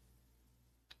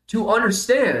to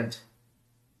understand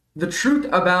the truth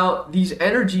about these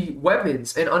energy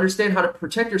weapons and understand how to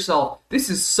protect yourself, this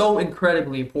is so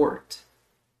incredibly important.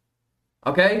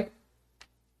 Okay?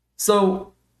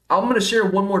 So, I'm going to share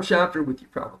one more chapter with you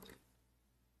probably.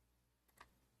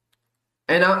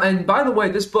 And by the way,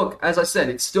 this book, as I said,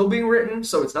 it's still being written,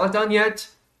 so it's not done yet.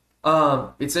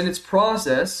 It's in its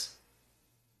process.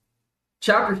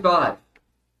 Chapter 5.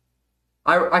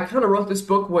 I kind of wrote this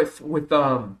book with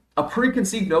a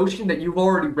preconceived notion that you've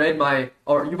already read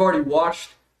or you've already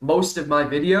watched most of my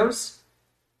videos.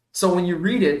 So when you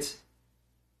read it,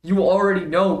 you will already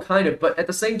know kind of, but at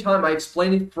the same time, I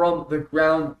explain it from the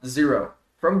ground zero.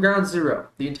 From ground zero,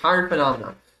 the entire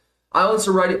phenomenon. I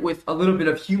also write it with a little bit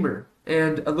of humor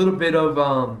and a little bit of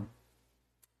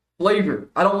flavor.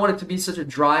 I don't want it to be such a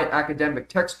dry academic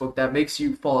textbook that makes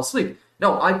you fall asleep.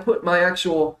 No, I put my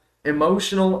actual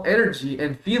emotional energy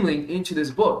and feeling into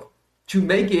this book to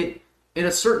make it in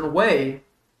a certain way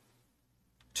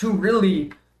to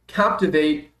really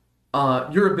captivate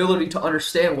your ability to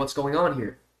understand what's going on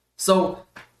here. So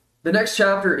the next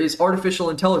chapter is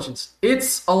artificial intelligence.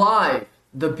 It's alive.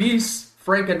 The beast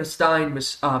Frankenstein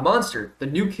monster, the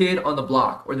new kid on the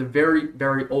block, or the very,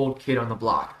 very old kid on the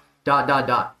block. ... It's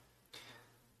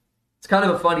kind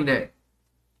of a funny name.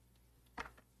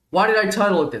 Why did I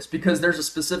title it this? Because there's a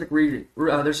specific reason.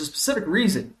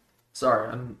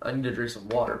 Sorry, I need to drink some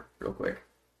water real quick.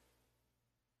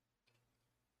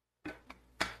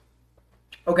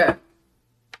 Okay.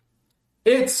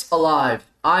 It's alive.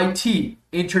 IT,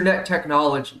 internet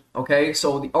technology. Okay,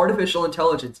 so the artificial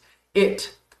intelligence.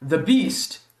 It, the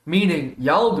beast, meaning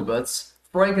Yaldabaoth's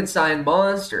Frankenstein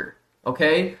monster.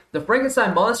 Okay, the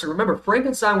Frankenstein monster. Remember,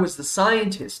 Frankenstein was the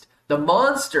scientist. The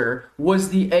monster was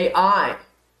the AI,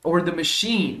 or the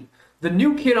machine. The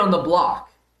new kid on the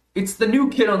block. It's the new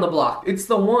kid on the block. It's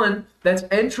the one that's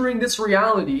entering this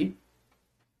reality,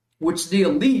 which the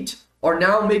elite are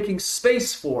now making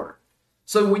space for.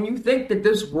 So when you think that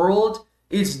this world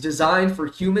is designed for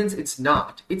humans, it's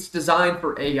not. It's designed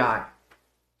for AI.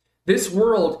 This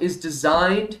world is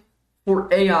designed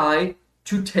for AI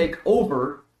to take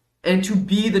over and to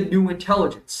be the new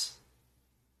intelligence.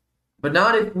 But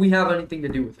not if we have anything to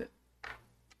do with it.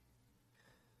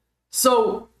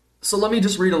 So let me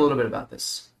just read a little bit about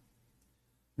this.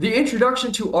 The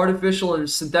introduction to artificial and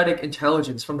synthetic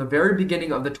intelligence from the very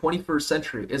beginning of the 21st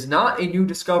century is not a new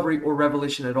discovery or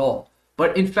revelation at all,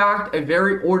 but in fact a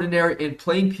very ordinary and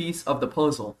plain piece of the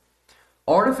puzzle.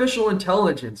 Artificial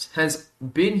intelligence has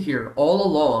been here all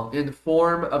along in the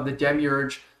form of the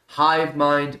demiurge hive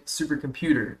mind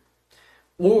supercomputer,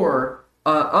 or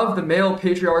of the male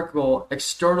patriarchal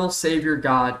external savior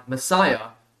god Messiah,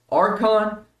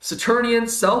 Archon, Saturnian,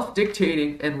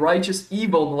 self-dictating, and righteous,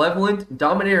 evil, malevolent,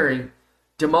 domineering,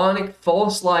 demonic,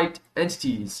 false light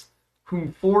entities,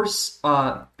 whom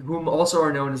also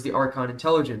are known as the Archon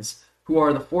intelligence, who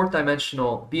are the fourth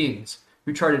dimensional beings,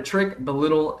 who try to trick,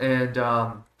 belittle, and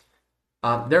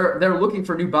they're looking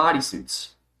for new bodysuits,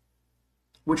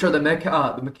 which are the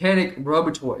mechanic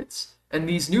robotoids. And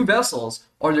these new vessels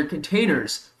are their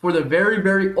containers for the very,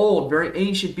 very old, very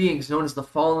ancient beings known as the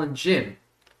fallen jinn,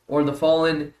 or the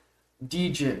fallen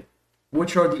Djinn,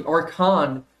 which are the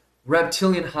Archon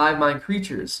reptilian hive mind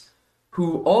creatures,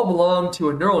 who all belong to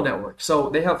a neural network. So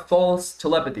they have false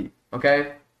telepathy,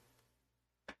 okay?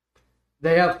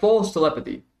 They have false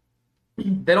telepathy.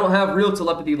 They don't have real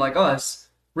telepathy like us.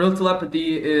 Real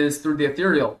telepathy is through the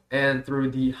ethereal and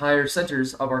through the higher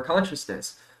centers of our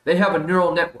consciousness. They have a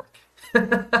neural network,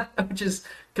 which is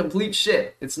complete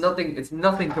shit. It's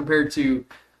nothing compared to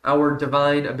our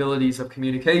divine abilities of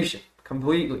communication.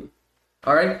 Completely.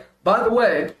 All right? By the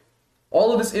way,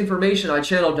 all of this information I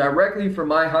channel directly from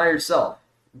my higher self,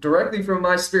 directly from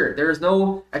my spirit. There is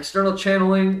no external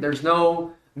channeling. There's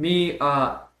no me,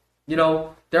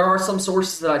 there are some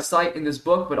sources that I cite in this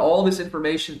book, but all this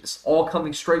information is all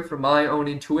coming straight from my own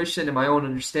intuition and my own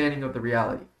understanding of the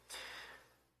reality.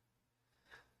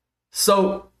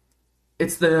 So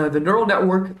it's the neural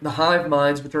network, the hive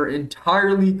minds, which are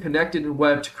entirely connected and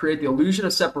webbed to create the illusion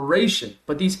of separation.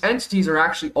 But these entities are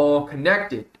actually all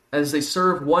connected as they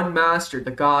serve one master,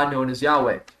 the God known as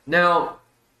Yahweh. Now,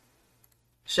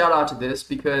 shout out to this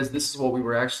because this is what we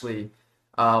were actually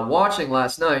watching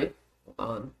last night. Hold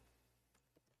on.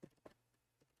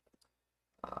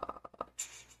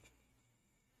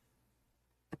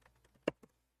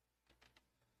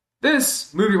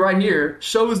 This movie right here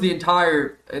shows the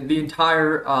entire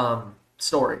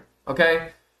story.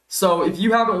 Okay, so if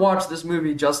you haven't watched this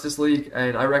movie, Justice League,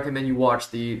 and I recommend you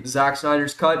watch the Zack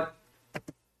Snyder's cut.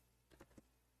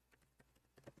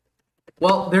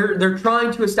 Well, they're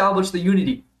trying to establish the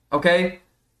unity. Okay,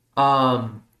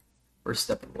 where's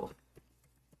Steppenwolf?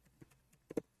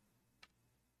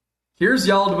 Here's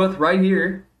Yaldabaoth right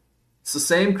here. It's the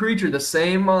same creature, the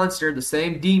same monster, the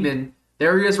same demon.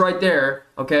 There he is right there.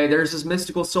 Okay, there's his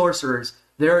mystical sorcerers.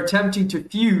 They're attempting to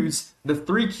fuse the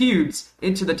 3 cubes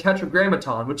into the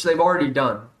tetragrammaton, which they've already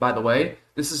done, by the way.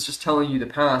 This is just telling you the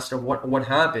past of what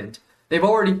happened. They've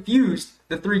already fused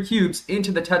the 3 cubes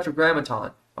into the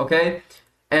tetragrammaton, okay?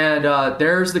 And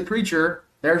there's the creature,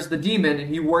 there's the demon,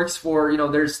 and he works for,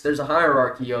 there's a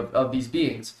hierarchy of these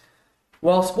beings.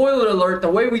 Well, spoiler alert, the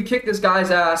way we kick this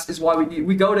guy's ass is why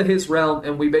we go to his realm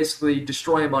and we basically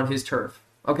destroy him on his turf,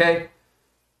 okay?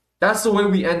 That's the way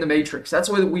we end the Matrix. That's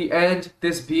the way that we end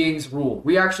this being's rule.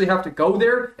 We actually have to go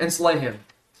there and slay him.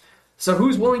 So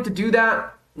who's willing to do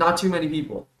that? Not too many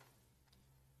people.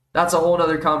 That's a whole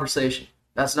other conversation.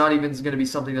 That's not even going to be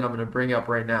something that I'm going to bring up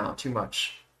right now too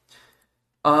much.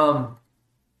 But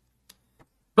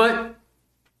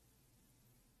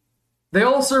they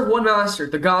all serve one master,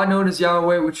 the God known as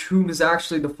Yahweh, whom is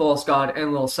actually the false god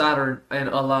Enlil, Saturn, and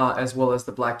Allah, as well as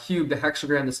the Black Cube, the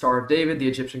hexagram, the Star of David, the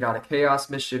Egyptian god of chaos,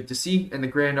 mischief, deceit, and the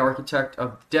grand architect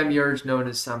of Demiurge known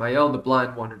as Samael, the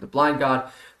blind one, or the blind god,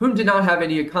 whom did not have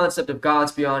any concept of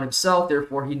gods beyond himself.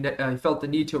 Therefore, he felt the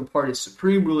need to impart his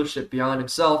supreme rulership beyond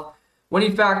himself, when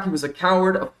in fact he was a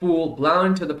coward, a fool,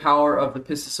 blind to the power of the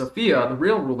Pistis Sophia, the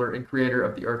real ruler and creator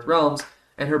of the earth realms,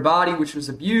 and her body, which was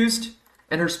abused,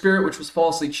 and her spirit, which was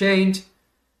falsely chained,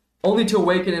 only to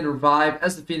awaken and revive,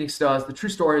 as the phoenix does. The true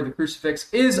story of the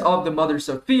crucifix is of the Mother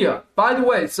Sophia. By the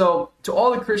way, so to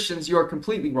all the Christians, you are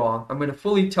completely wrong. I'm going to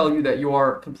fully tell you that you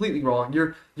are completely wrong.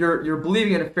 You're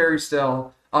believing in a fairy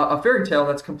tale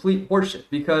that's complete horseshit.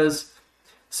 Because,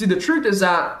 see, the truth is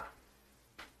that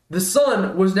the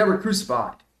Son was never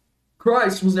crucified.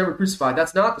 Christ was never crucified.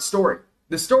 That's not the story.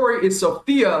 The story is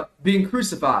Sophia being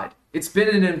crucified. It's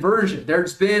been an inversion.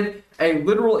 There's been a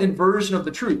literal inversion of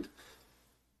the truth.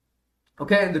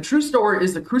 Okay, and the true story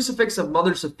is the crucifix of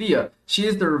Mother Sophia. She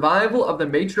is the revival of the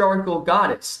matriarchal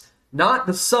goddess, not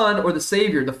the Son or the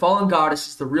Savior. The fallen goddess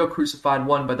is the real crucified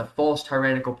one by the false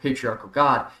tyrannical patriarchal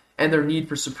God and their need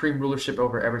for supreme rulership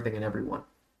over everything and everyone.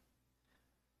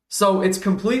 So it's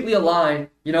completely aligned.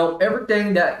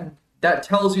 Everything that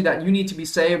tells you that you need to be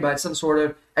saved by some sort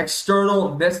of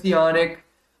external messianic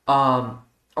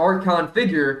archon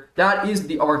figure, that is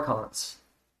the archons.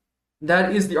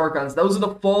 That is the archons. Those are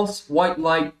the false white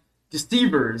light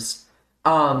deceivers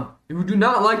who do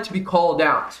not like to be called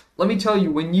out. Let me tell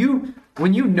you, when you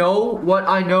know what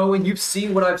I know and you've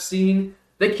seen what I've seen,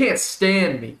 they can't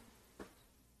stand me.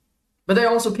 But they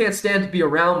also can't stand to be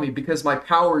around me because my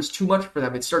power is too much for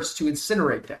them. It starts to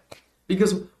incinerate them.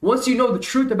 Because once you know the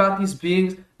truth about these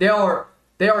beings, they are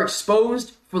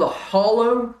exposed for the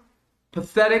hollow,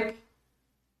 pathetic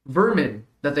vermin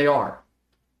that they are.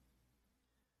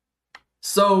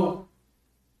 So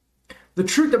the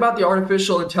truth about the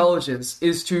artificial intelligence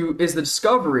is to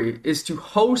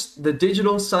host the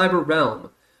digital cyber realm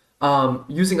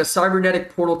using a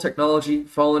cybernetic portal technology,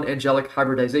 fallen angelic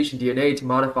hybridization DNA to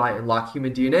modify and lock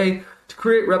human DNA to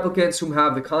create replicants whom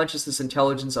have the consciousness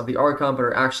intelligence of the Archon but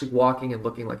are actually walking and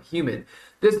looking like a human.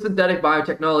 This synthetic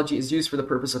biotechnology is used for the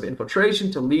purpose of infiltration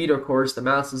to lead or coerce the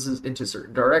masses into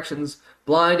certain directions,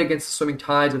 blind against the swimming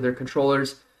tides of their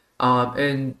controllers,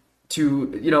 and to,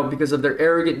 because of their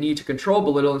arrogant need to control,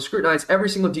 belittle, and scrutinize every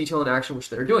single detail and action which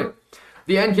they're doing.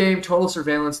 The end game, total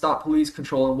surveillance, stop, police,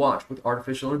 control, and watch with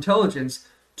artificial intelligence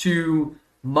to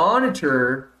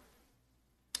monitor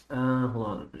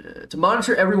to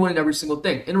monitor everyone and every single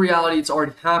thing. In reality, it's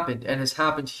already happened and has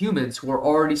happened to humans who are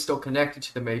already still connected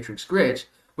to the Matrix grid,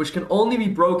 which can only be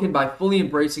broken by fully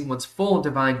embracing one's full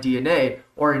divine DNA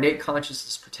or innate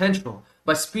consciousness potential,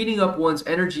 by speeding up one's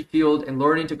energy field and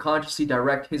learning to consciously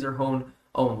direct his or her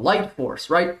own light force,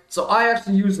 right? So I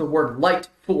actually use the word light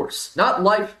force, not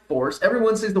life force.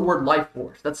 Everyone says the word life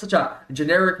force. That's such a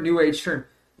generic new age term.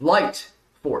 Light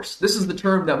force. This is the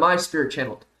term that my spirit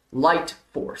channeled. light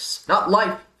force, not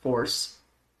life force.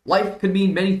 Life could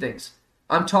mean many things.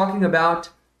 I'm talking about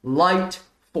light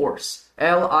force,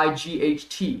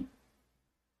 L-I-G-H-T.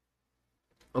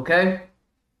 Okay?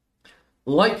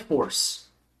 Light force.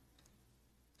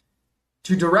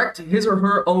 To direct his or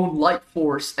her own light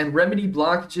force and remedy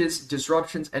blockages,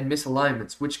 disruptions, and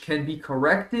misalignments, which can be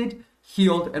corrected,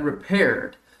 healed, and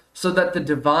repaired, so that the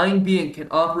divine being can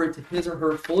operate to his or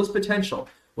her fullest potential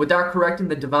without correcting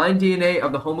the divine DNA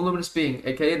of the Homo Luminous being,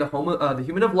 aka the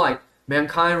human of light.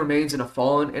 Mankind remains in a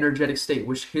fallen energetic state,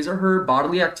 which his or her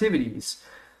bodily activities,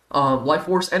 life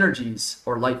force energies,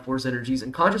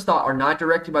 and conscious thought are not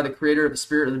directed by the creator of the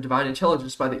spirit or the divine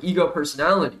intelligence, by the ego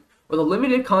personality, or the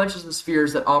limited consciousness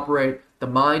spheres that operate the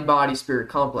mind-body-spirit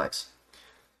complex.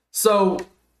 So,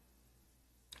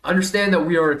 understand that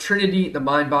we are a trinity, the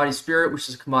mind, body, spirit, which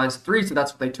is combines three, so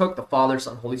that's what they took, the Father,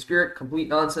 Son, Holy Spirit. Complete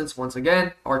nonsense, once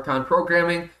again, archon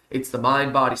programming. It's the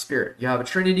mind, body, spirit. You have a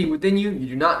trinity within you. You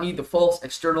do not need the false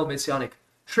external messianic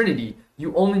trinity.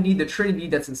 You only need the trinity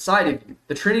that's inside of you.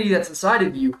 The trinity that's inside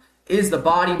of you is the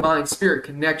body, mind, spirit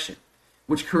connection,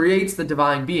 which creates the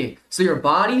divine being. So your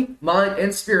body, mind,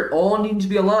 and spirit all need to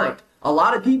be aligned. A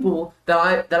lot of people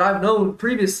that I've known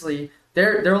previously,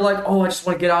 they're like, oh, I just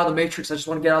want to get out of the matrix. I just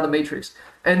want to get out of the matrix.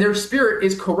 And their spirit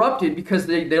is corrupted because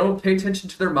they don't pay attention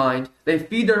to their mind. They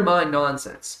feed their mind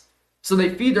nonsense. So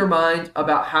they feed their mind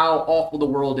about how awful the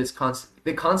world is constantly.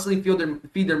 They constantly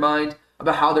feed their mind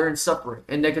about how they're in suffering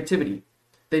and negativity.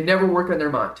 They never work on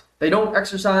their mind. They don't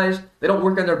exercise. They don't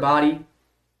work on their body.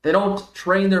 They don't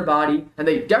train their body. And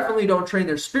they definitely don't train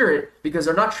their spirit because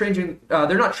they're not training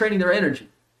their energy.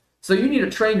 So you need to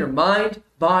train your mind,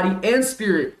 body, and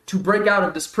spirit to break out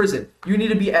of this prison. You need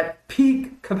to be at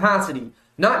peak capacity,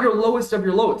 not your lowest of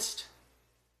your lowest.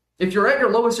 If you're at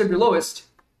your lowest of your lowest,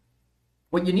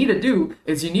 what you need to do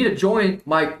is you need to join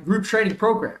my group training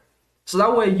program. So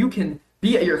that way you can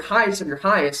be at your highest of your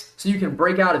highest so you can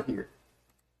break out of here.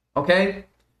 Okay?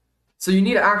 So you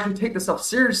need to actually take this stuff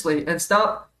seriously and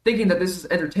stop thinking that this is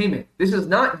entertainment. This is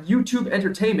not YouTube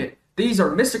entertainment. These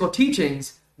are mystical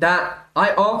teachings that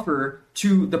I offer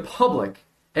to the public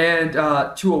and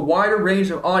to a wider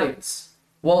range of audience.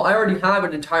 Well, I already have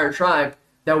an entire tribe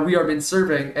that we have been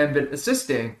serving and been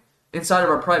assisting inside of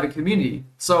our private community.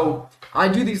 So I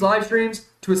do these live streams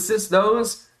to assist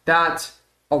those that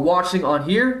are watching on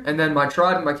here, and then my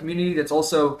tribe and my community that's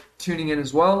also tuning in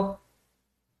as well.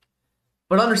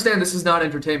 But understand, this is not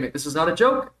entertainment. This is not a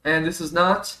joke, and this is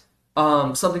not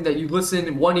something that you listen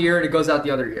in one ear and it goes out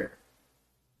the other ear.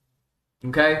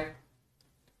 Okay?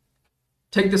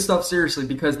 Take this stuff seriously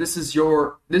because this is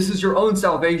your own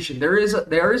salvation. There is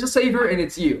a savior, and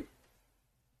it's you.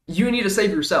 You need to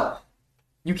save yourself.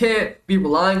 You can't be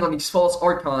relying on these false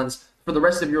archons for the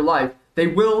rest of your life. They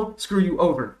will screw you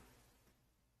over.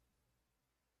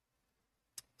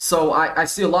 So I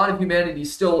see a lot of humanity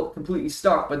still completely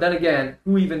stuck, but then again,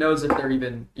 who even knows if they're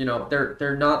even,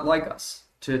 they're not like us,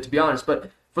 to be honest. But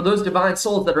for those divine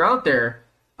souls that are out there,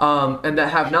 and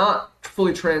that have not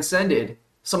fully transcended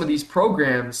some of these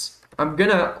programs, I'm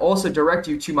going to also direct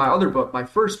you to my other book, my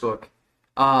first book,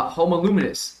 Homo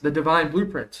Luminous, The Divine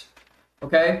Blueprint.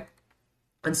 Okay?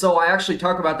 And so I actually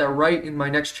talk about that right in my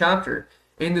next chapter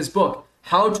in this book,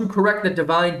 How to Correct the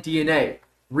Divine DNA.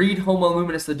 Read Homo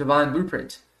Luminous, The Divine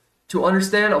Blueprint. To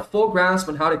understand a full grasp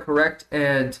on how to correct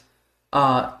and,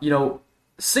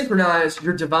 synchronize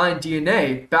your divine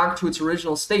DNA back to its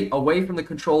original state, away from the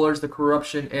controllers, the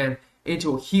corruption, and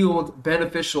into a healed,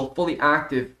 beneficial, fully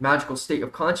active, magical state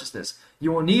of consciousness.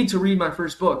 You will need to read my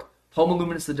first book, Homo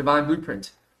Luminous, The Divine Blueprint,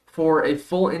 for a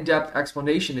full in-depth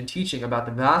explanation and teaching about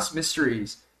the vast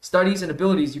mysteries, studies, and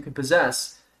abilities you can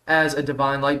possess as a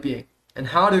divine light being, and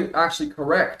how to actually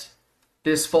correct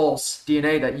this false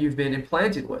DNA that you've been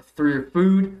implanted with through your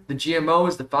food, the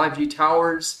GMOs, the 5G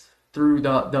towers, through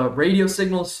the radio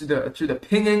signals, through the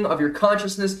pinging of your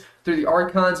consciousness, through the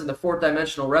archons in the fourth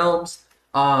dimensional realms,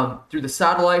 through the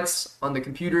satellites on the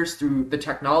computers, through the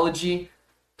technology,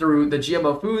 through the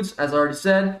GMO foods, as I already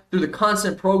said, through the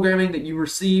constant programming that you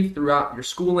receive throughout your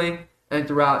schooling and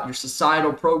throughout your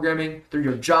societal programming, through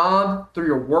your job, through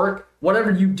your work,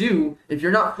 whatever you do. If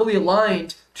you're not fully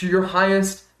aligned to your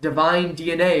highest divine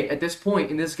DNA at this point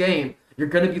in this game, you're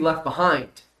going to be left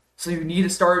behind. So you need to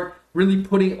start really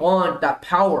putting on that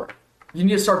power. You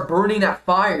need to start burning that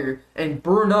fire and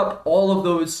burn up all of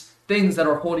those things that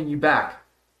are holding you back.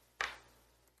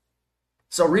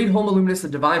 So read Homo Luminous, The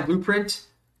Divine Blueprint.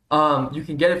 You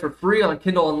can get it for free on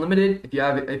Kindle Unlimited if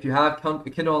you have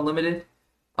Kindle Unlimited.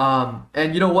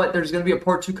 And you know what? There's going to be a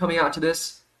part 2 coming out to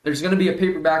this. There's going to be a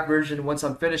paperback version once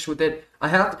I'm finished with it. I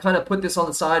have to kind of put this on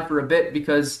the side for a bit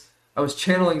because I was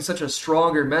channeling such a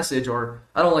stronger message, or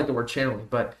I don't like the word channeling,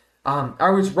 but I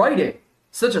was writing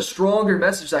such a stronger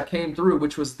message that came through,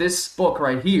 which was this book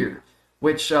right here,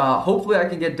 which hopefully I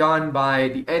can get done by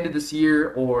the end of this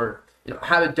year, or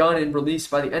have it done and released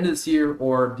by the end of this year,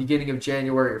 or beginning of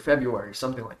January or February,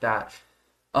 something like that.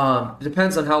 It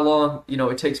depends on how long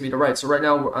it takes me to write. So right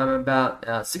now I'm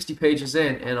about 60 pages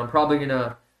in, and I'm probably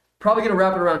gonna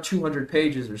wrap it around 200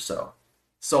 pages or so.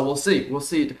 So we'll see. We'll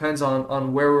see. It depends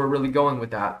on where we're really going with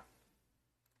that.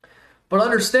 But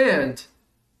understand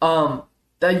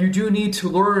that you do need to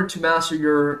learn to master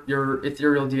your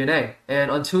ethereal DNA, and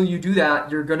until you do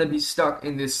that, you're gonna be stuck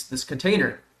in this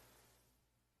container,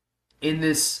 in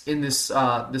this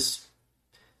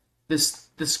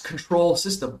control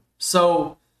system.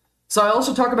 So I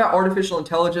also talk about artificial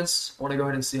intelligence. I want to go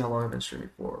ahead and see how long I've been streaming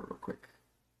for real quick.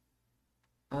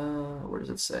 Where does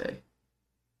it say?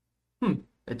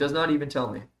 It does not even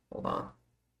tell me. Hold on.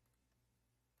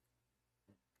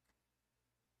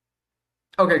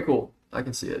 Okay, cool. I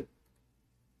can see it.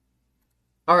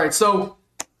 All right, so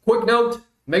quick note.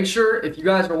 Make sure if you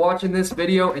guys are watching this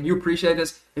video and you appreciate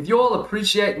this, if you all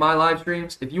appreciate my live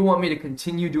streams, if you want me to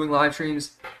continue doing live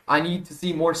streams, I need to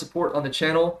see more support on the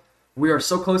channel. We are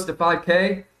so close to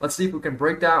 5K. Let's see if we can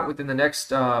break that within the next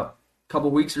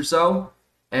couple weeks or so.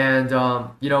 And,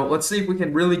 let's see if we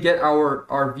can really get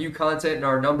our view content and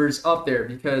our numbers up there,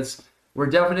 because we're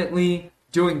definitely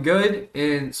doing good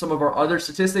in some of our other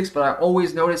statistics, but I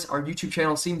always notice our YouTube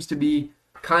channel seems to be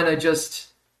kind of just,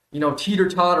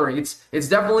 teeter-tottering. It's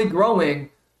definitely growing,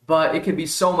 but it could be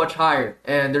so much higher.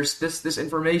 And there's this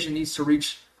information needs to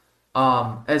reach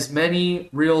as many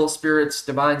real spirits,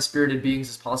 divine spirited beings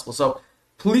as possible. So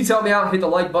please help me out. Hit the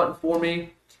like button for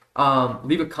me.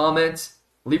 Leave a comment.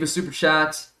 Leave a super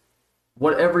chat.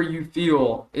 Whatever you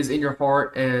feel is in your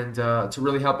heart, and to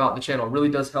really help out the channel. It really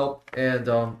does help and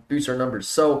boost our numbers.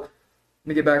 So let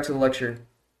me get back to the lecture.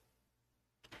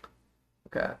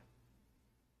 Okay.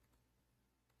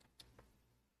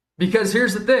 Because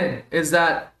here's the thing, is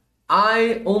that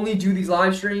I only do these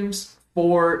live streams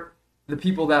for the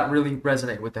people that really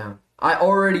resonate with them. I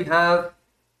already have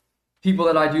people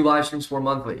that I do live streams for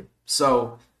monthly.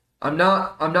 So I'm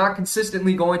not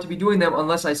consistently going to be doing them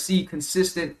unless I see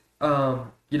consistent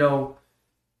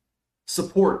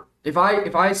support. If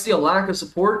I see a lack of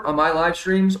support on my live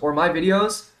streams or my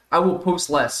videos, I will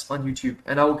post less on YouTube,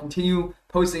 and I will continue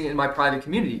posting in my private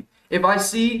community. If I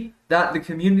see that the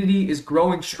community is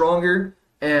growing stronger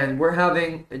and we're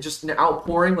having just an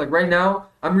outpouring, like right now,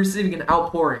 I'm receiving an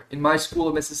outpouring in my school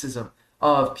of mysticism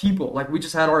of people. Like we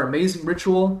just had our amazing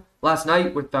ritual last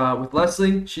night with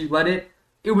Leslie. She led it.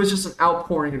 It was just an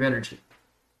outpouring of energy.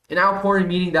 An outpouring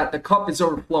meaning that the cup is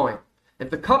overflowing. If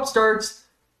the cup starts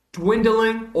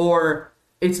dwindling or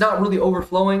it's not really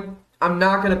overflowing, I'm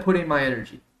not going to put in my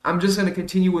energy. I'm just going to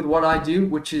continue with what I do,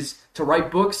 which is to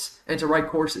write books and to write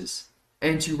courses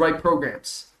and to write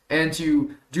programs and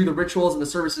to do the rituals and the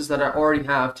services that I already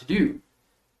have to do.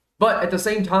 But at the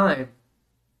same time,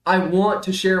 I want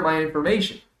to share my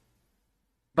information.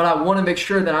 But I want to make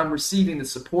sure that I'm receiving the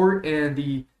support and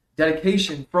the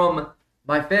dedication from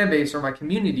my fan base or my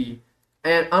community.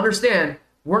 And understand,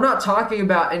 we're not talking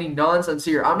about any nonsense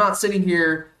here. I'm not sitting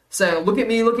here saying, look at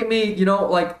me,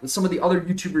 like some of the other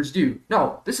YouTubers do.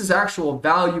 No, this is actual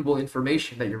valuable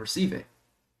information that you're receiving.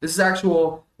 This is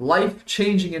actual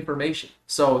life-changing information.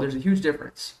 So there's a huge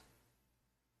difference.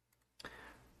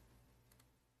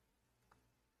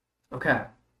 Okay.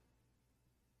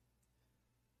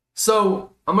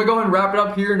 So I'm going to go ahead and wrap it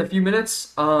up here in a few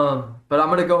minutes. But I'm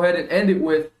going to go ahead and end it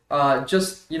with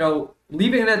just,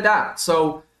 leaving it at that.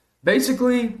 So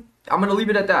basically, I'm going to leave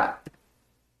it at that.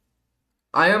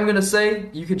 I am going to say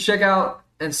you can check out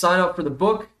and sign up for the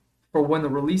book for when the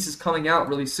release is coming out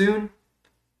really soon.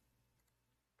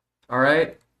 All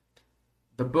right.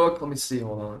 The book, let me see,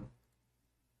 hold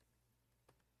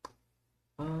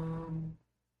on.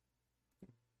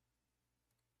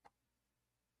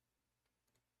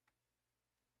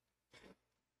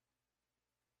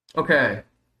 Okay.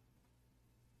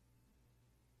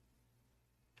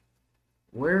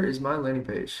 Where is my landing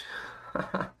page?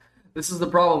 This is the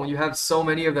problem. When you have so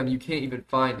many of them, you can't even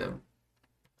find them.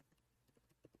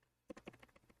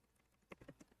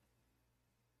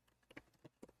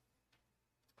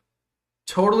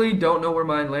 Totally don't know where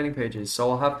my landing page is,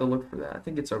 so I'll have to look for that. I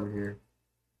think it's over here.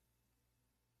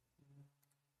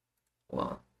 Hold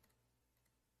on.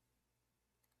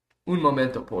 Un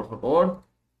momento, por favor.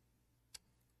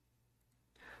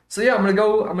 So yeah, I'm gonna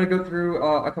go through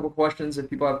a couple questions. If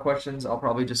people have questions, I'll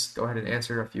probably just go ahead and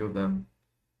answer a few of them.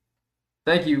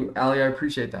 Thank you, Ali. I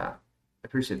appreciate that. I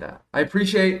appreciate that. I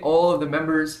appreciate all of the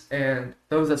members and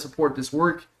those that support this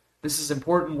work. This is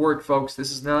important work, folks.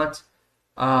 This is not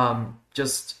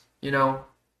just,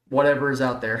 whatever is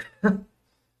out there.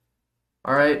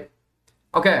 All right.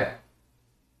 Okay.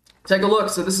 Take a look.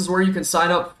 So this is where you can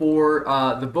sign up for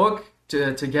the book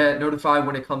to get notified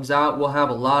when it comes out. We'll have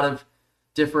a lot of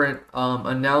different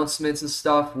announcements and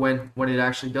stuff when it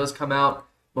actually does come out.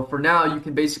 But for now, you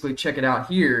can basically check it out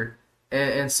here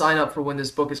and sign up for when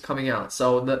this book is coming out.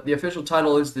 So the official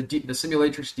title is the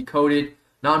Simulatrix Decoded,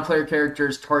 Non-Player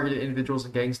Characters, Targeted Individuals,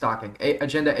 and Gangstalking.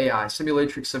 Agenda AI,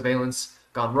 Simulatrix Surveillance,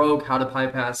 Gone Rogue, How to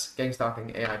Bypass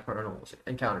Gangstalking AI Paranormal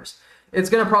Encounters. It's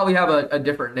going to probably have a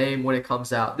different name when it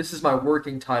comes out. This is my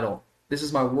working title. This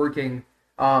is my working...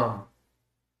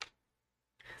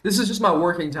 this is just my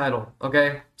working title,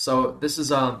 okay? So this is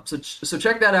so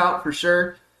check that out for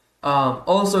sure.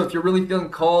 Also, if you're really feeling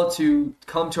called to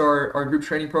come to our group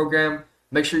training program,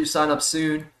 make sure you sign up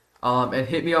soon and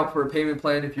hit me up for a payment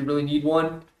plan if you really need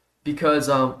one, because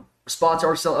spots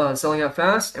are selling out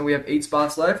fast and we have 8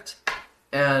 spots left.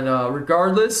 And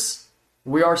regardless,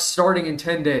 we are starting in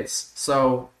 10 days.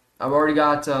 So I've already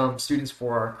got students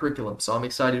for our curriculum, so I'm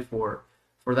excited for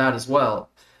that as well.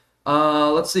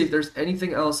 Let's see if there's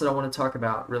anything else that I want to talk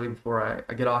about really before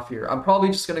I get off here. I'm probably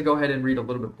just going to go ahead and read a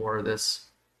little bit more of this.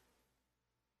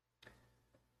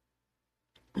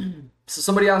 So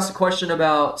somebody asked a question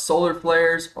about solar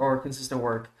flares or consistent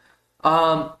work.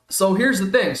 So here's the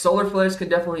thing. Solar flares can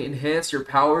definitely enhance your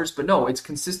powers, but no, it's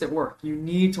consistent work. You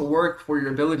need to work for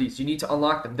your abilities. You need to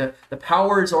unlock them. The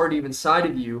power is already inside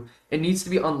of you. It needs to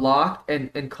be unlocked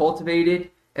and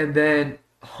cultivated and then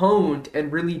honed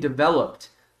and really developed.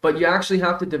 But you actually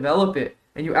have to develop it,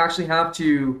 and you actually have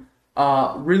to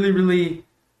really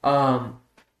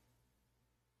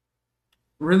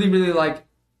like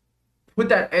put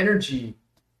that energy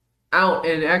out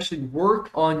and actually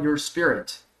work on your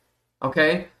spirit.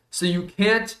 Okay? So you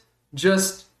can't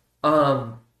just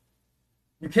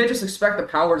expect the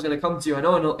power is going to come to you. I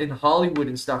know in Hollywood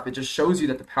and stuff, it just shows you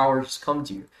that the power just come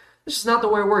to you. This is not the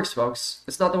way it works, folks.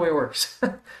 It's not the way it works.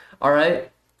 All right?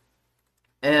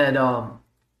 And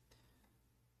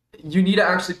you need to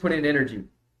actually put in energy.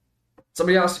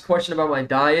 Somebody asked a question about my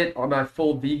diet. Am I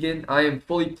full vegan? I am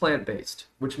fully plant-based,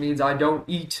 which means I don't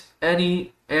eat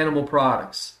any animal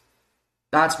products.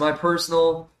 That's my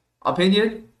personal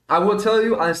opinion. I will tell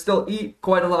you, I still eat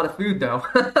quite a lot of food, though.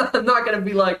 I'm not gonna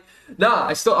be like,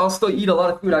 nah. I'll still eat a lot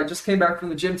of food. I just came back from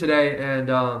the gym today and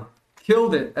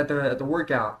killed it at the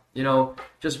workout.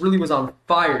 Just really was on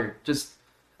fire.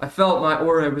 I felt my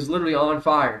aura was literally on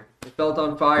fire. I felt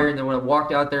on fire, and then when I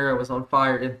walked out there, I was on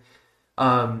fire.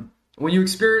 And when you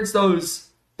experience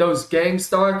those gang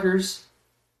stalkers,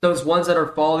 those ones that are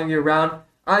following you around,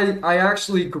 I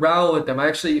actually growl at them. I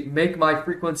actually make my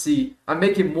frequency, I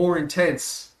make it more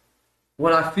intense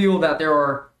when I feel that there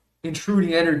are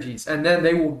intruding energies, and then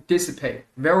they will dissipate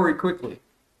very quickly.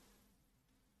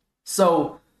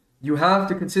 So you have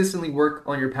to consistently work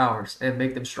on your powers and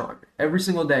make them stronger every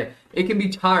single day. It can be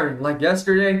tiring. Like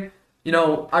yesterday,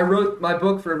 I wrote my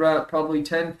book for about probably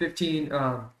 10, 15,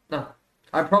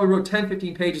 I probably wrote 10,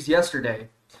 15 pages yesterday,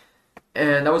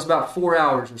 and that was about 4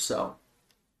 hours or so.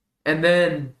 And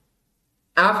then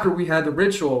after we had the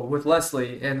ritual with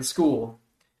Leslie and the school,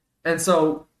 and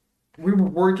so we were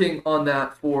working on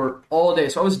that for all day.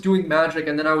 So I was doing magic,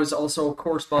 and then I was also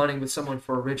corresponding with someone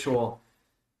for a ritual.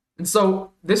 And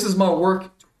so this is my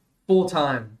work full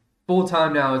time. Full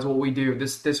time now is what we do,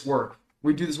 this work.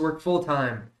 We do this work full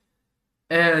time.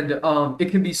 And it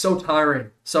can be so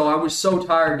tiring. So I was so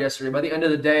tired yesterday. By the end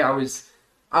of the day, I was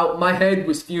out. My head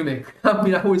was fuming. I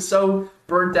mean, I was so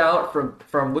burnt out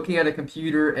from looking at a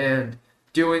computer and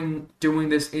doing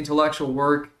this intellectual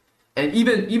work, and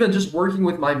even just working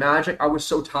with my magic. I was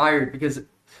so tired because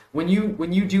when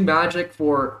you do magic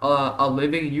for a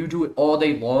living and you do it all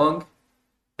day long,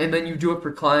 and then you do it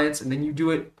for clients, and then you do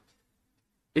it,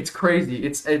 it's crazy.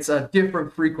 It's a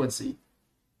different frequency.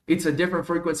 It's a different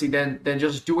frequency than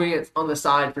just doing it on the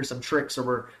side for some tricks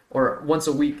or once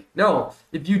a week. No,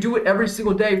 if you do it every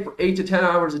single day for 8 to 10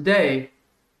 hours a day,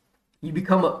 you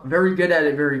become very good at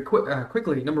it very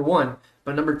quickly, number one.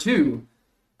 But number two,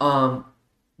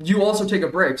 you also take a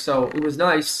break. So it was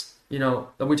nice,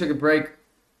 that we took a break,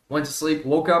 went to sleep,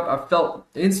 woke up. I felt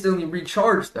instantly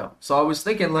recharged, though. So I was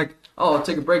thinking, like, oh, I'll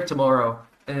take a break tomorrow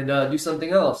and do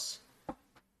something else.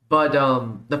 But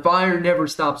the fire never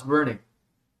stops burning.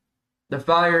 The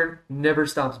fire never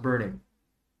stops burning.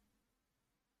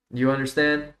 You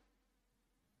understand?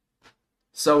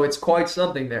 So it's quite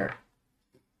something there.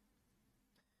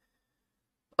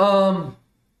 So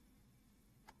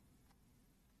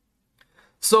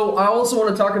So I also want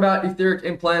to talk about etheric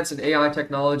implants and AI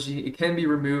technology. It can be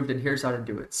removed, and here's how to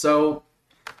do it. So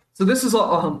this is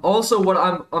also what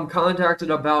I'm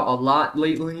contacted about a lot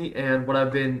lately, and what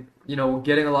I've been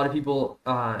getting a lot of people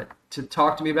to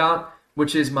talk to me about,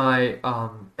 which is my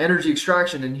energy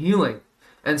extraction and healing.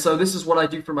 And so this is what I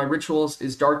do for my rituals: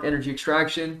 is dark energy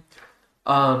extraction,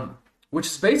 which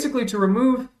is basically to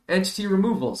remove entity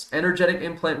removals, energetic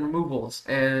implant removals,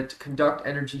 and to conduct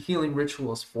energy healing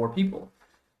rituals for people.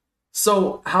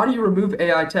 So how do you remove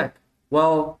AI tech?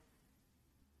 Well,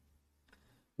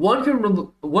 one can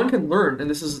learn, and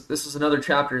this is another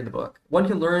chapter in the book. One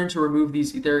can learn to remove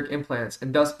these etheric implants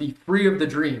and thus be free of the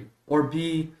dream, or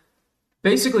be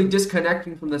basically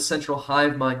disconnecting from the central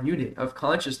hive mind unit of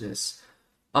consciousness.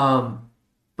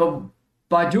 But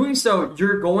by doing so,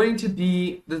 you're going to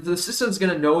be the system's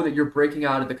going to know that you're breaking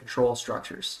out of the control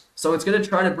structures. So it's going to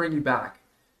try to bring you back.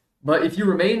 But if you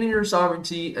remain in your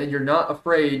sovereignty and you're not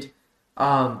afraid,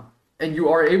 and you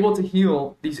are able to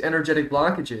heal these energetic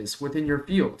blockages within your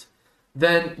field,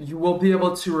 then you will be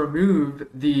able to remove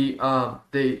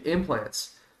the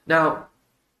implants. Now,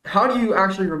 how do you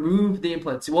actually remove the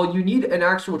implants? Well, you need an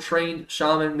actual trained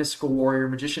shaman, mystical warrior,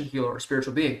 magician, healer, or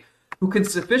spiritual being who can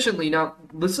sufficiently. Now,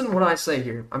 listen to what I say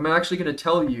here. I'm actually going to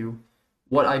tell you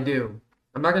what I do.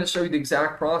 I'm not going to show you the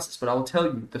exact process, but I will tell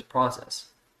you this process.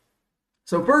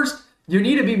 So first, you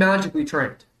need to be magically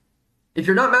trained. If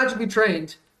you're not magically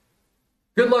trained,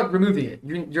 good luck removing it.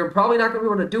 You're probably not going to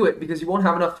be able to do it because you won't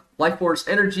have enough life force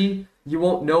energy. You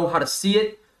won't know how to see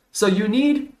it. So you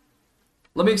need,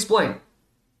 let me explain.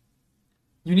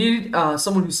 You need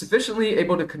someone who's sufficiently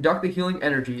able to conduct the healing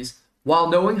energies while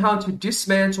knowing how to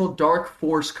dismantle dark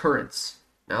force currents.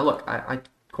 Now look, I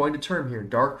coined a term here,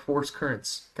 dark force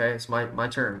currents. Okay, it's my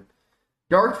term.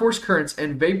 Dark force currents,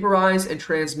 and vaporize and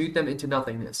transmute them into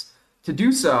nothingness. To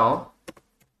do so,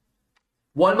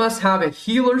 one must have a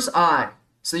healer's eye.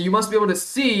 So you must be able to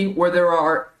see where there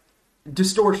are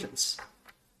distortions.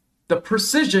 The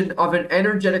precision of an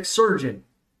energetic surgeon.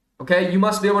 Okay, you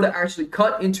must be able to actually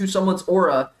cut into someone's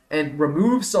aura and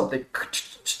remove something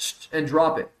and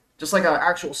drop it. Just like an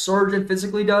actual surgeon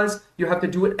physically does, you have to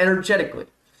do it energetically.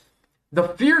 The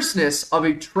fierceness of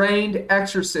a trained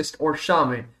exorcist or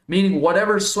shaman, meaning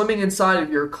whatever's swimming inside of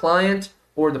your client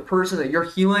or the person that you're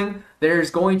healing,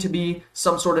 there's going to be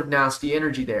some sort of nasty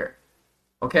energy there.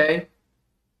 Okay?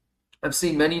 I've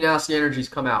seen many nasty energies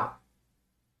come out.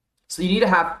 So you need to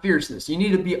have fierceness. You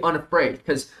need to be unafraid,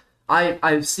 because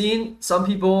I've seen some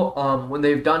people when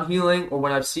they've done healing, or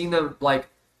when I've seen them, like,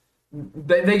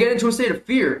 they get into a state of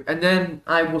fear, and then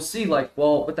I will see, like,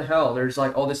 well, what the hell? There's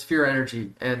like all this fear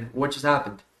energy, and what just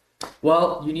happened?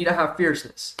 Well, you need to have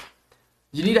fierceness.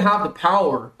 You need to have the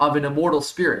power of an immortal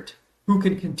spirit who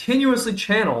can continuously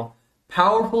channel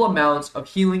powerful amounts of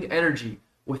healing energy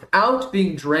without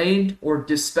being drained or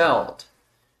dispelled.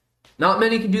 Not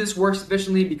many can do this work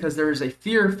sufficiently because there is a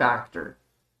fear factor.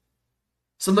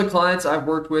 Some of the clients I've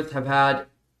worked with have had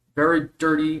very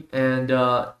dirty and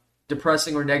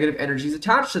depressing or negative energies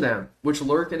attached to them, which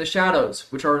lurk in the shadows,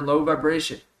 which are in low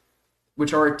vibration,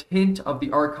 which are a tint of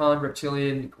the Archon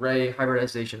reptilian gray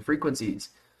hybridization frequencies.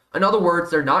 In other words,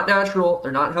 they're not natural,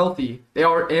 they're not healthy, they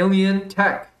are alien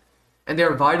tech, and they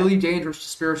are vitally dangerous to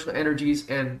spiritual energies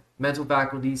and mental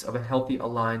faculties of a healthy,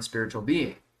 aligned spiritual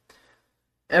being.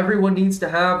 Everyone needs to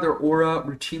have their aura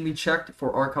routinely checked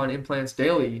for Archon implants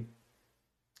daily,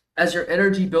 as your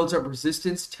energy builds up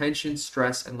resistance, tension,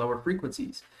 stress, and lower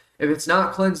frequencies. If it's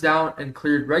not cleansed out and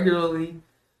cleared regularly,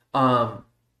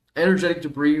 energetic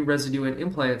debris, residue, and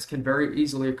implants can very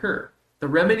easily occur. The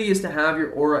remedy is to have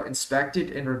your aura inspected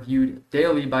and reviewed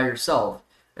daily by yourself,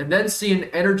 and then see an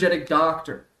energetic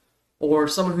doctor, or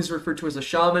someone who's referred to as a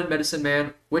shaman, medicine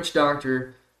man, witch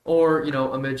doctor, or,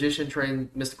 a magician trained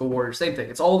mystical warrior. Same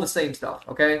thing. It's all the same stuff,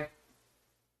 okay?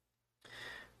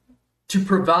 To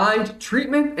provide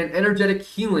treatment and energetic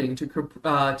healing to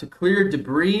clear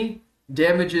debris,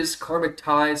 damages, karmic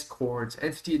ties, cords,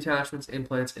 entity attachments,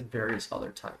 implants, and various other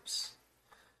types.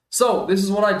 So this is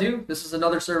what I do. This is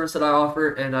another service that I offer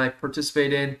and I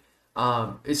participate in.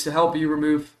 Is to help you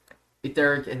remove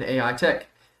etheric and AI tech.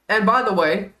 And by the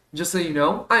way, just so you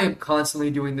know, I am constantly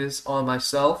doing this on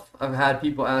myself. I've had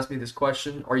people ask me this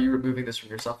question: are you removing this from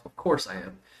yourself? Of course I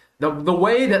am. The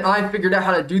way that I figured out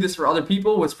how to do this for other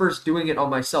people was first doing it on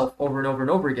myself over and over and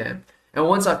over again. And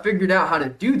once I figured out how to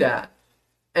do that,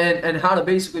 and how to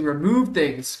basically remove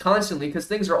things constantly, because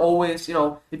things are always,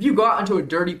 if you go out into a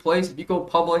dirty place, if you go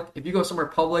public, if you go somewhere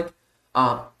public,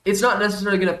 it's not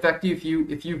necessarily going to affect you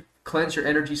if you cleanse your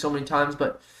energy so many times.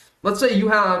 But let's say you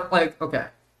have,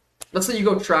 let's say you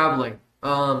go traveling.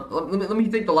 Let me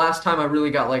think the last time I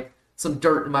really got, some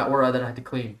dirt in my aura that I had to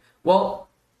clean. Well,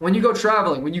 when you go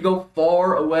traveling, when you go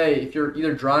far away, if you're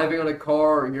either driving on a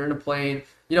car or you're in a plane,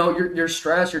 you're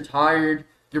stressed, you're tired,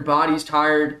 your body's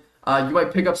tired. You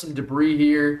might pick up some debris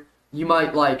here. You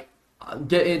might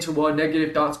get into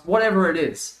negative thoughts, whatever it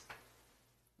is.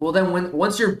 Well, then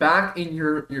once you're back in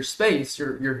your space,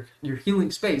 your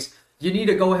healing space, you need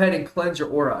to go ahead and cleanse your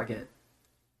aura again.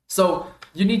 So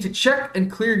you need to check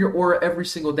and clear your aura every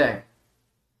single day.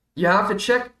 You have to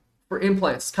check for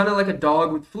implants. It's kind of like a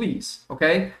dog with fleas,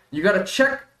 okay? You got to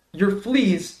check your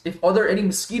fleas if are there any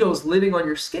mosquitoes living on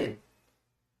your skin.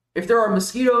 If there are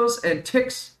mosquitoes and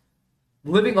ticks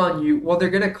living on you, well, they're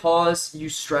going to cause you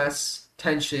stress,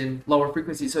 tension, lower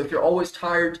frequency. So if you're always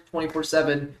tired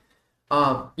 24/7,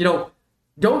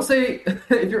 don't say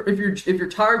if you're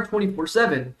tired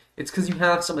 24/7, it's because you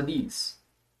have some of these.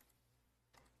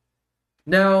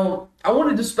 Now, I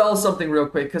want to dispel something real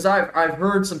quick because I've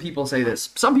heard some people say this.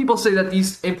 Some people say that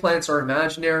these implants are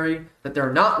imaginary, that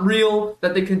they're not real,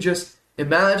 that they can just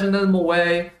imagine them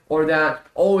away, or that,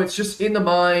 it's just in the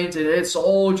mind and it's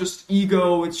all just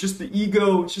ego, it's just the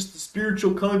ego, it's just the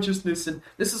spiritual consciousness, and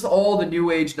this is all the New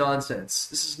Age nonsense.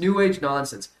 This is New Age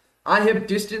nonsense. I have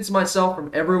distanced myself from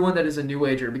everyone that is a New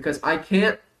Ager because I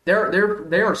can't, they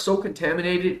are so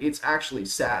contaminated, it's actually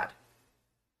sad.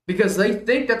 Because they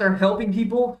think that they're helping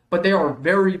people, but they are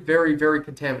very, very, very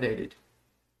contaminated.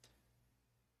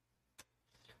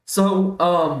 So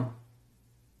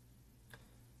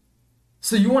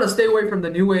you want to stay away from the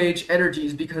New Age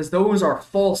energies because those are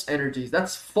false energies.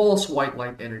 That's false white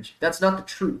light energy. That's not the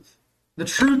truth. The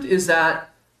truth is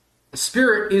that the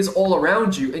spirit is all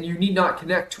around you and you need not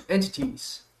connect to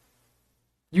entities.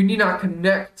 You need not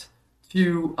connect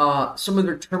to some of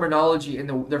their terminology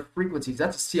and their frequencies.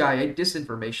 That's a CIA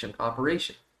disinformation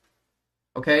operation.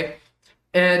 Okay?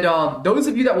 And those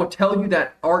of you that will tell you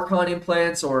that Archon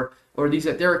implants or these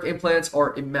etheric implants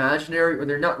are imaginary or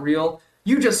they're not real,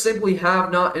 you just simply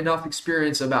have not enough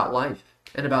experience about life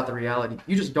and about the reality.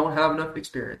 You just don't have enough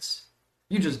experience.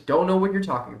 You just don't know what you're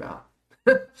talking about.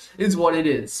 Is what it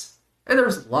is. And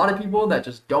there's a lot of people that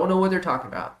just don't know what they're talking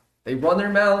about. They run their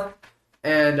mouth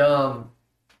and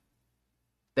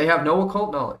they have no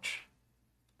occult knowledge.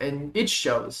 And it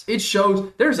shows. It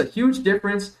shows there's a huge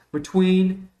difference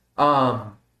between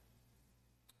someone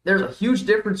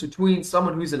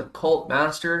who's an occult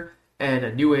master and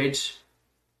a New Age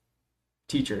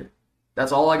teacher.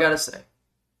 That's all I gotta say.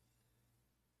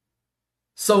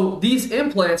 So these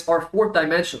implants are fourth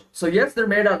dimensional. So yes, they're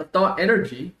made out of thought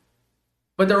energy,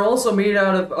 but they're also made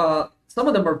out of, some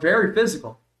of them are very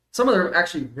physical. Some of them are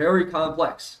actually very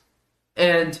complex.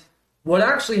 And what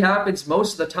actually happens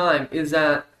most of the time is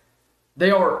that they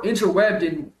are interwebbed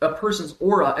in a person's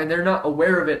aura and they're not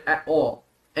aware of it at all.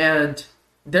 And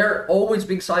they're always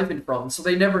being siphoned from, so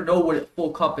they never know what a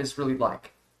full cup is really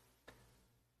like.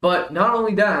 But not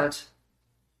only that,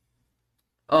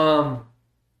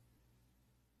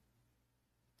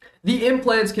 the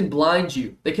implants can blind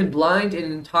you. They can blind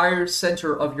an entire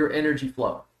center of your energy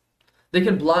flow. They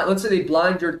can blind, let's say they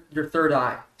blind your third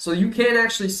eye. So you can't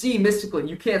actually see mystically.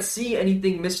 You can't see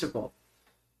anything mystical.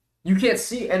 You can't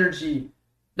see energy.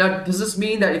 Now, does this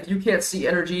mean that if you can't see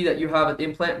energy that you have an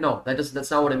implant? No, that's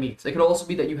not what it means. It could also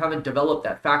be that you haven't developed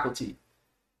that faculty.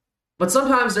 But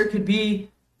sometimes there could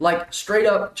be like straight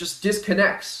up just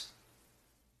disconnects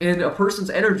in a person's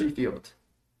energy field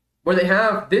where they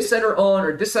have this center on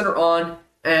or this center on,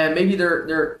 and maybe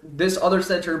they're this other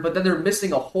center, but then they're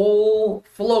missing a whole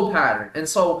flow pattern. And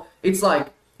so it's kind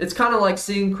of like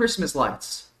seeing Christmas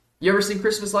lights. You ever seen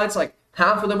Christmas lights? Like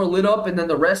half of them are lit up and then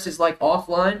the rest is like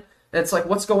offline. And it's like,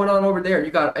 what's going on over there? You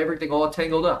got everything all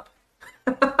tangled up.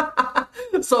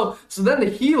 So then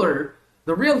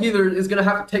the real healer is going to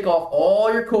have to take off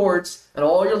all your cords and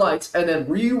all your lights and then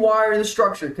rewire the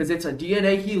structure because it's a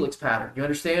DNA helix pattern. You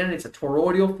understand? It's a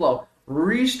toroidal flow.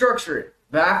 Restructure it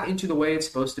back into the way it's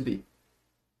supposed to be.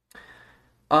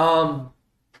 So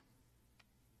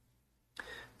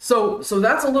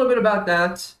that's a little bit about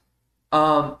that.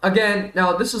 Again,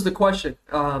 now this is the question.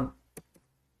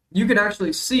 You can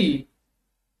actually see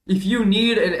if you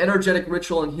need an energetic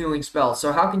ritual and healing spell.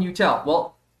 So how can you tell?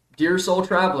 Well, dear soul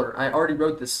traveler, I already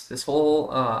wrote this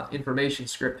whole information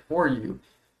script for you.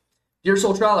 Dear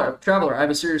soul traveler, I have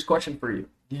a serious question for you.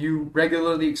 Do you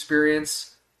regularly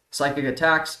experience psychic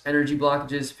attacks, energy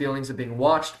blockages, feelings of being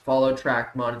watched, followed,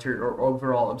 tracked, monitored, or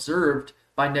overall observed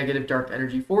by negative dark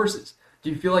energy forces? Do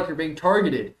you feel like you're being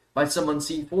targeted by some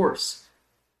unseen force?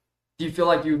 Do you feel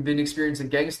like you've been experiencing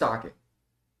gangstalking?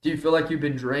 Do you feel like you've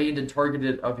been drained and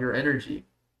targeted of your energy?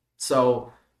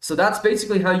 So that's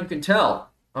basically how you can tell,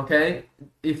 okay,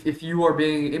 if you are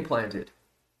being implanted.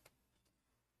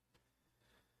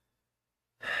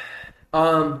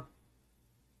 Um,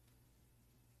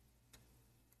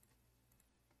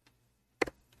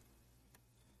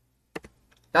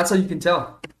 that's how you can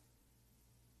tell.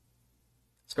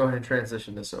 Let's go ahead and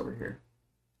transition this over here.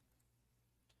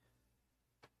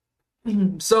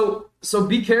 So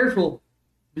be careful,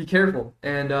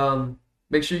 and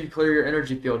make sure you clear your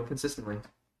energy field consistently.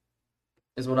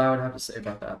 Is what I would have to say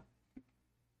about that.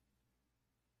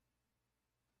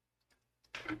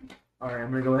 All right,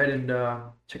 I'm gonna go ahead and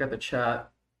check out the chat.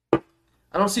 I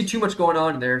don't see too much going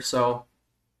on in there, so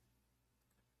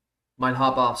might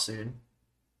hop off soon.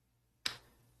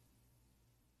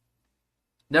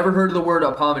 Never heard of the word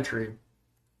optometry.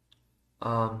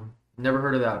 Never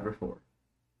heard of that before.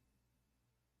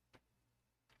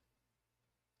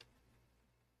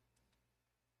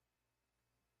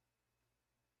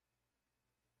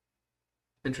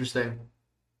 Interesting.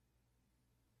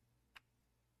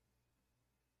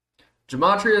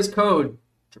 Gematria is code.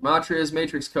 Gematria is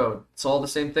matrix code. It's all the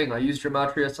same thing. I use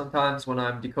gematria sometimes when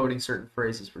I'm decoding certain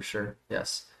phrases for sure.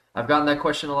 Yes. I've gotten that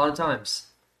question a lot of times.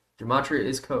 Gematria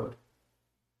is code.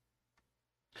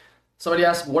 Somebody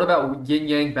asked, what about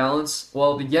yin-yang balance?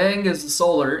 Well, the yang is the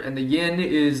solar and the yin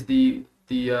is the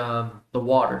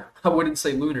water. I wouldn't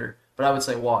say lunar, but I would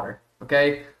say water.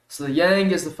 Okay? So the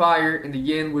yang is the fire and the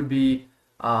yin would be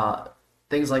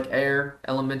things like air,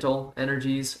 elemental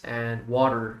energies, and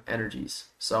water energies.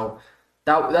 So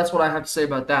that's what I have to say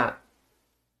about that.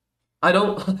 I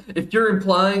don't, if you're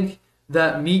implying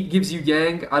that meat gives you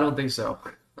yang, I don't think so.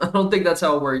 I don't think that's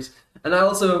how it works. And I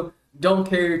also don't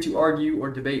care to argue or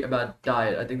debate about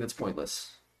diet. I think that's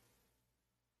pointless.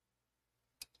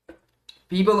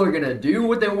 People are going to do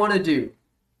what they want to do.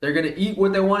 They're going to eat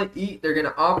what they want to eat. They're going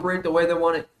to operate the way they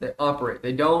want to operate.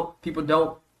 People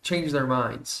don't change their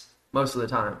minds most of the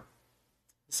time.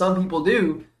 Some people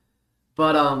do,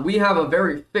 but we have a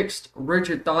very fixed,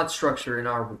 rigid thought structure in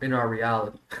our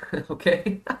reality.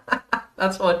 Okay?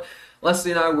 That's what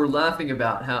Leslie and I were laughing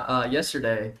about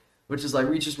yesterday, which is like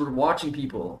we just were watching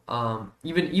people,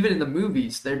 even in the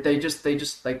movies, they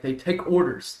just like they take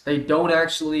orders. They don't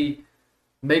actually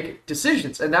make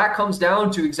decisions, and that comes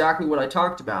down to exactly what I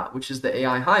talked about, which is the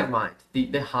AI hive mind,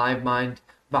 the hive mind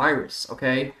virus.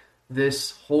 Okay,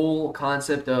 this whole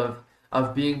concept of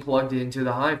being plugged into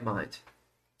the hive mind.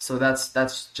 So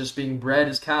that's just being bred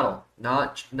as cattle,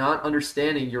 not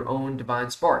understanding your own divine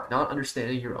spark, not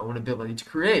understanding your own ability to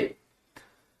create.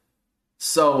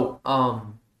 So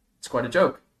it's quite a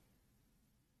joke.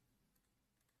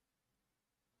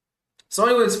 So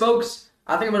anyways, folks,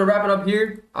 I think I'm going to wrap it up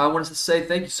here. I wanted to say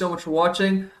thank you so much for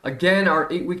watching. Again, our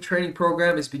 8-week training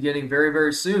program is beginning very,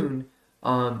 very soon.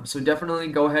 So definitely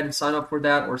go ahead and sign up for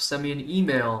that or send me an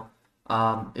email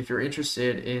if you're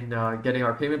interested in getting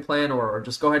our payment plan, or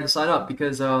just go ahead and sign up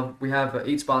because we have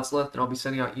 8 spots left and I'll be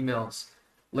sending out emails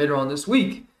later on this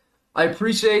week. I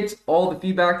appreciate all the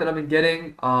feedback that I've been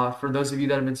getting for those of you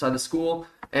that have been inside the school.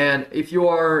 And if you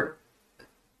are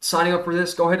signing up for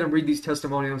this, go ahead and read these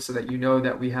testimonials so that you know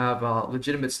that we have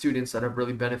legitimate students that have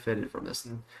really benefited from this.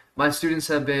 And my students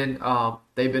have been,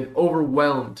 they've been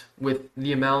overwhelmed with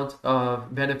the amount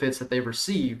of benefits that they've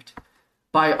received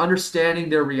by understanding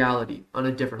their reality on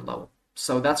a different level.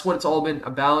 So that's what it's all been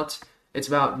about. It's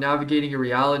about navigating your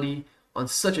reality on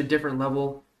such a different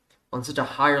level, on such a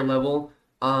higher level.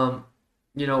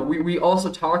 We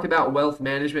also talk about wealth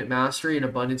management, mastery, and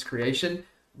abundance creation.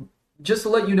 Just to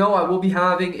let you know, I will be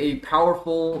having a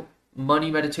powerful money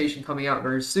meditation coming out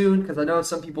very soon because I know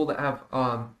some people that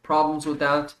have problems with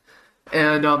that.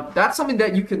 And that's something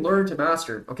that you can learn to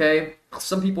master, okay?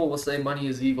 Some people will say money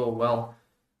is evil. Well,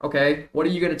 okay, what are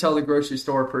you going to tell the grocery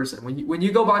store person? When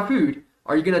you go buy food,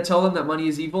 are you going to tell them that money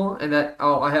is evil and that,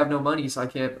 oh, I have no money, so I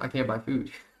can't buy food?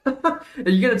 Are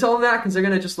you going to tell them that? Because they're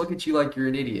going to just look at you like you're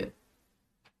an idiot,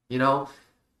 you know?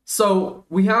 So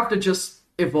we have to just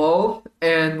evolve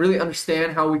and really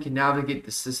understand how we can navigate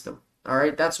the system. All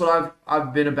right, that's what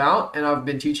I've been about, and I've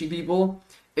been teaching people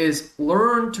is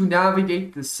learn to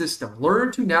navigate the system.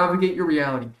 Learn to navigate your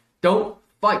reality. Don't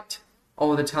fight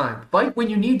all the time. Fight when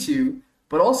you need to,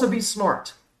 but also be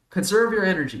smart. Conserve your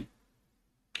energy.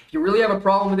 If you really have a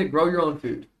problem with it, grow your own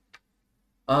food.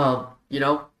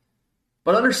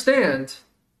 But understand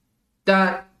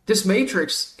that this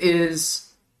matrix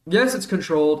is, yes, it's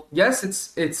controlled. Yes,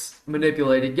 it's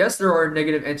manipulated. Yes, there are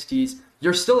negative entities.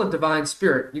 You're still a divine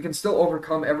spirit. You can still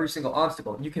overcome every single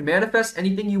obstacle. You can manifest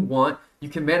anything you want. You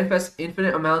can manifest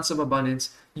infinite amounts of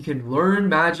abundance. You can learn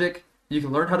magic. You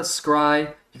can learn how to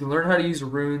scry. You can learn how to use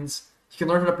runes. You can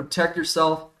learn how to protect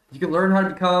yourself. You can learn how to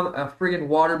become a friggin'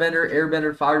 waterbender,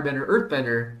 airbender, firebender,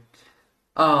 earthbender.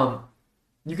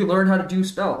 You can learn how to do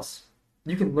spells.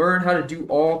 you can learn how to do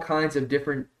all kinds of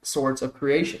different sorts of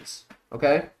creations.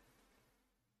 Okay?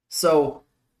 So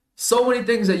many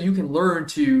things that you can learn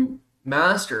to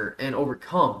master and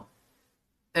overcome.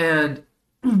 And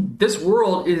this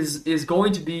world is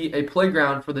going to be a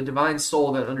playground for the divine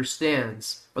soul that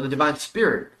understands, or the divine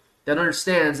spirit that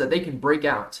understands that they can break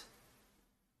out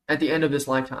at the end of this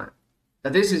lifetime.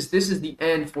 That this is the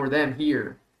end for them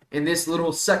here in this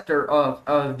little sector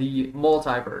of the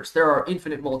multiverse. There are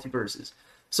infinite multiverses.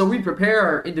 So we prepare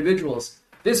our individuals.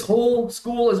 This whole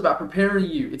school is about preparing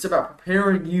you. It's about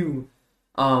preparing you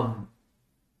for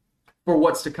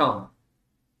what's to come.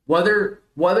 Whether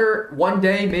one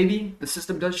day maybe the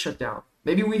system does shut down.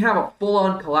 Maybe we have a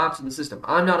full-on collapse of the system.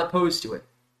 I'm not opposed to it.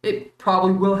 It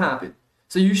probably will happen.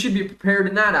 So you should be prepared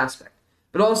in that aspect.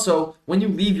 But also, when you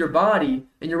leave your body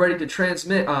and you're ready to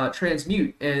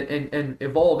transmute and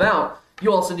evolve out,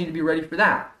 you also need to be ready for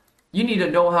that. You need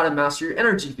to know how to master your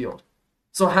energy field.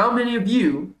 So how many of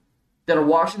you that are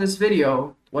watching this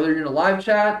video, whether you're in a live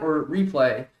chat or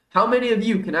replay, how many of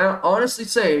you can honestly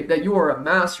say that you are a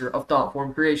master of thought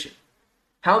form creation?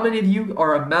 How many of you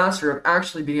are a master of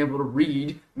actually being able to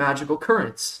read magical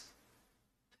currents?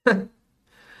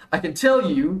 I can tell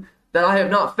you that I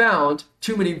have not found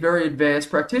too many very advanced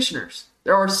practitioners.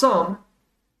 There are some,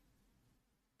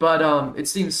 but it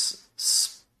seems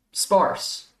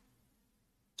sparse.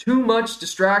 Too much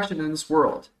distraction in this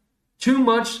world. Too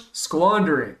much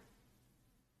squandering.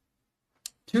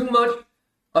 Too much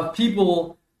of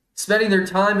people spending their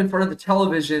time in front of the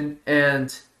television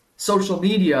and social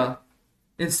media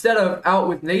instead of out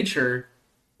with nature,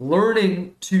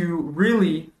 learning to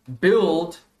really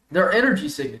build their energy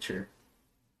signature.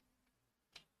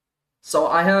 So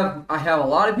I have a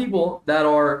lot of people that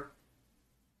are,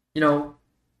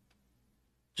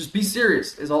 just be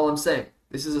serious is all I'm saying.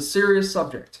 This is a serious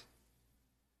subject.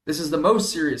 This is the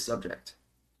most serious subject.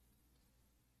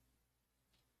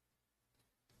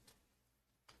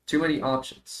 Too many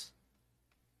options.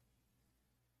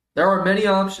 There are many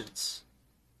options,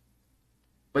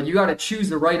 but you got to choose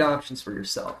the right options for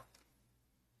yourself.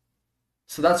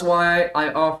 So that's why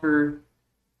I offer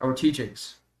our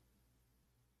teachings.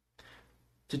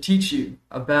 To teach you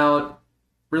about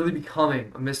really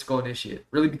becoming a mystical initiate,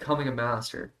 really becoming a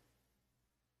master.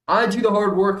 I do the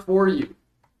hard work for you.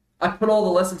 I put all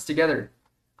the lessons together.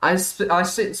 I sit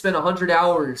and spend 100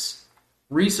 hours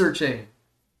researching,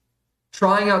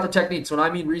 trying out the techniques. When I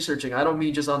mean researching, I don't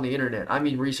mean just on the internet. I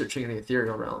mean researching in the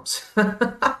ethereal realms.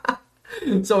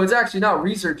 So it's actually not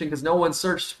researching because no one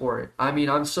searched for it. I mean,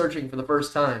 I'm searching for the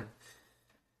first time.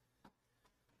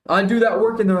 I do that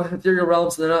work in the ethereal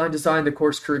realms, and then I design the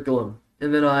course curriculum,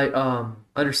 and then I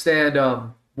understand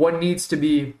what needs to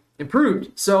be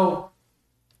improved. So,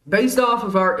 based off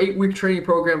of our 8-week training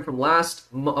program from last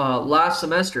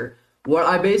semester, what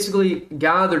I basically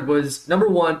gathered was, number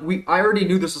one, I already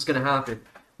knew this was going to happen.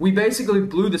 We basically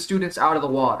blew the students out of the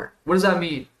water. What does that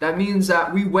mean? That means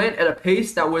that we went at a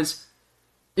pace that was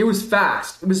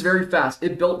fast. It was very fast.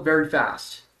 It built very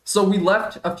fast. So we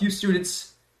left a few students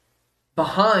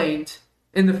behind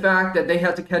in the fact that they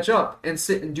had to catch up and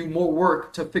sit and do more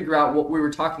work to figure out what we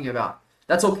were talking about.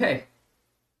 That's okay.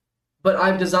 But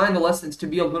I've designed the lessons to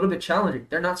be a little bit challenging.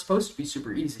 They're not supposed to be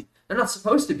super easy. They're not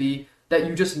supposed to be that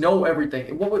you just know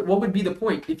everything. What would be the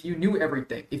point if you knew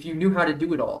everything? If you knew how to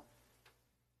do it all?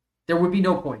 There would be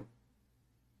no point.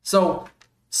 So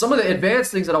some of the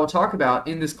advanced things that I will talk about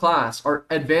in this class are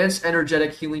advanced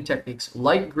energetic healing techniques,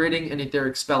 light gridding and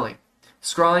etheric spelling,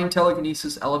 scrying,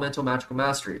 telekinesis, elemental magical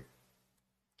mastery.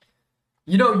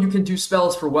 You can do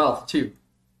spells for wealth too,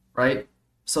 right?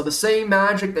 So the same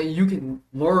magic that you can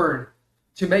learn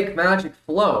to make magic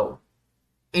flow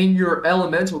in your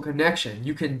elemental connection,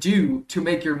 you can do to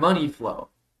make your money flow.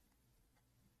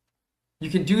 You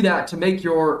can do that to make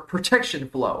your protection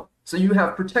flow. So you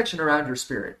have protection around your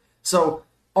spirit. So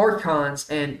archons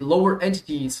and lower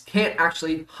entities can't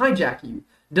actually hijack you.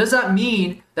 Does that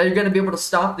mean that you're going to be able to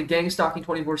stop the Gangstalking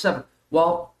 24/7?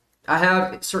 Well, I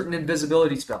have certain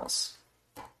invisibility spells.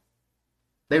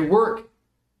 They work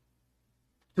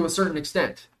to a certain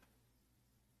extent.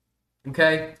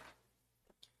 Okay?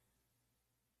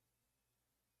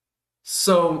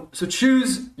 So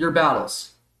choose your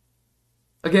battles.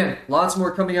 Again, lots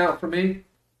more coming out from me.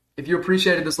 If you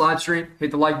appreciated this live stream,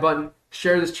 hit the like button,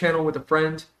 share this channel with a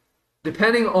friend.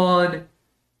 Depending on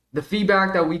the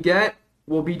feedback that we get,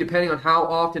 will be depending on how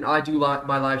often I do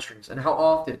my live streams and how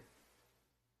often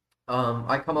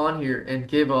I come on here and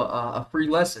give a free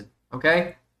lesson,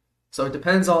 okay? So it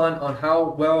depends on how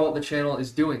well the channel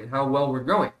is doing and how well we're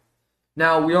growing.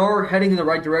 Now, we are heading in the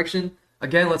right direction.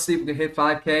 Again, let's see if we can hit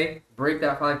 5K, break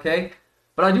that 5K.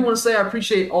 But I do want to say I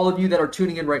appreciate all of you that are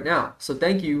tuning in right now. So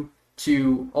thank you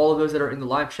to all of those that are in the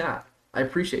live chat. I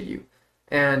appreciate you.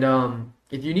 And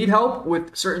if you need help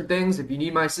with certain things, if you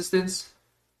need my assistance,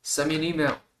 send me an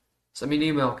email. Send me an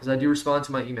email because I do respond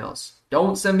to my emails.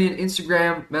 Don't send me an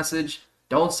Instagram message.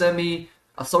 Don't send me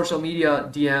a social media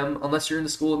DM unless you're in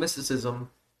the School of Mysticism.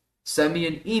 Send me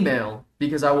an email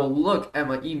because I will look at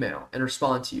my email and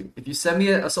respond to you. If you send me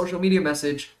a social media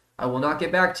message, I will not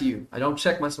get back to you. I don't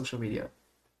check my social media.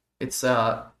 It's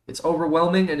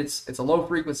overwhelming and it's a low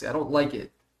frequency. I don't like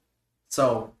it.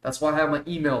 So that's why I have my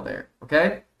email there.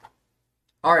 Okay?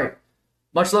 All right.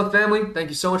 Much love, family. Thank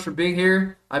you so much for being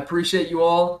here. I appreciate you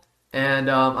all. And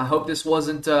I hope this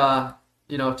wasn't,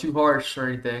 too harsh or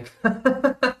anything.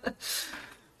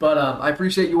 But I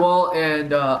appreciate you all,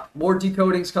 and more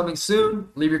decodings coming soon.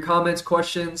 Leave your comments,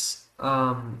 questions,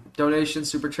 donations,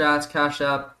 super chats, Cash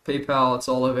App, PayPal. It's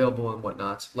all available and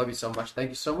whatnot. Love you so much. Thank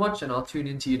you so much, and I'll tune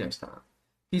in to you next time.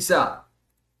 Peace out.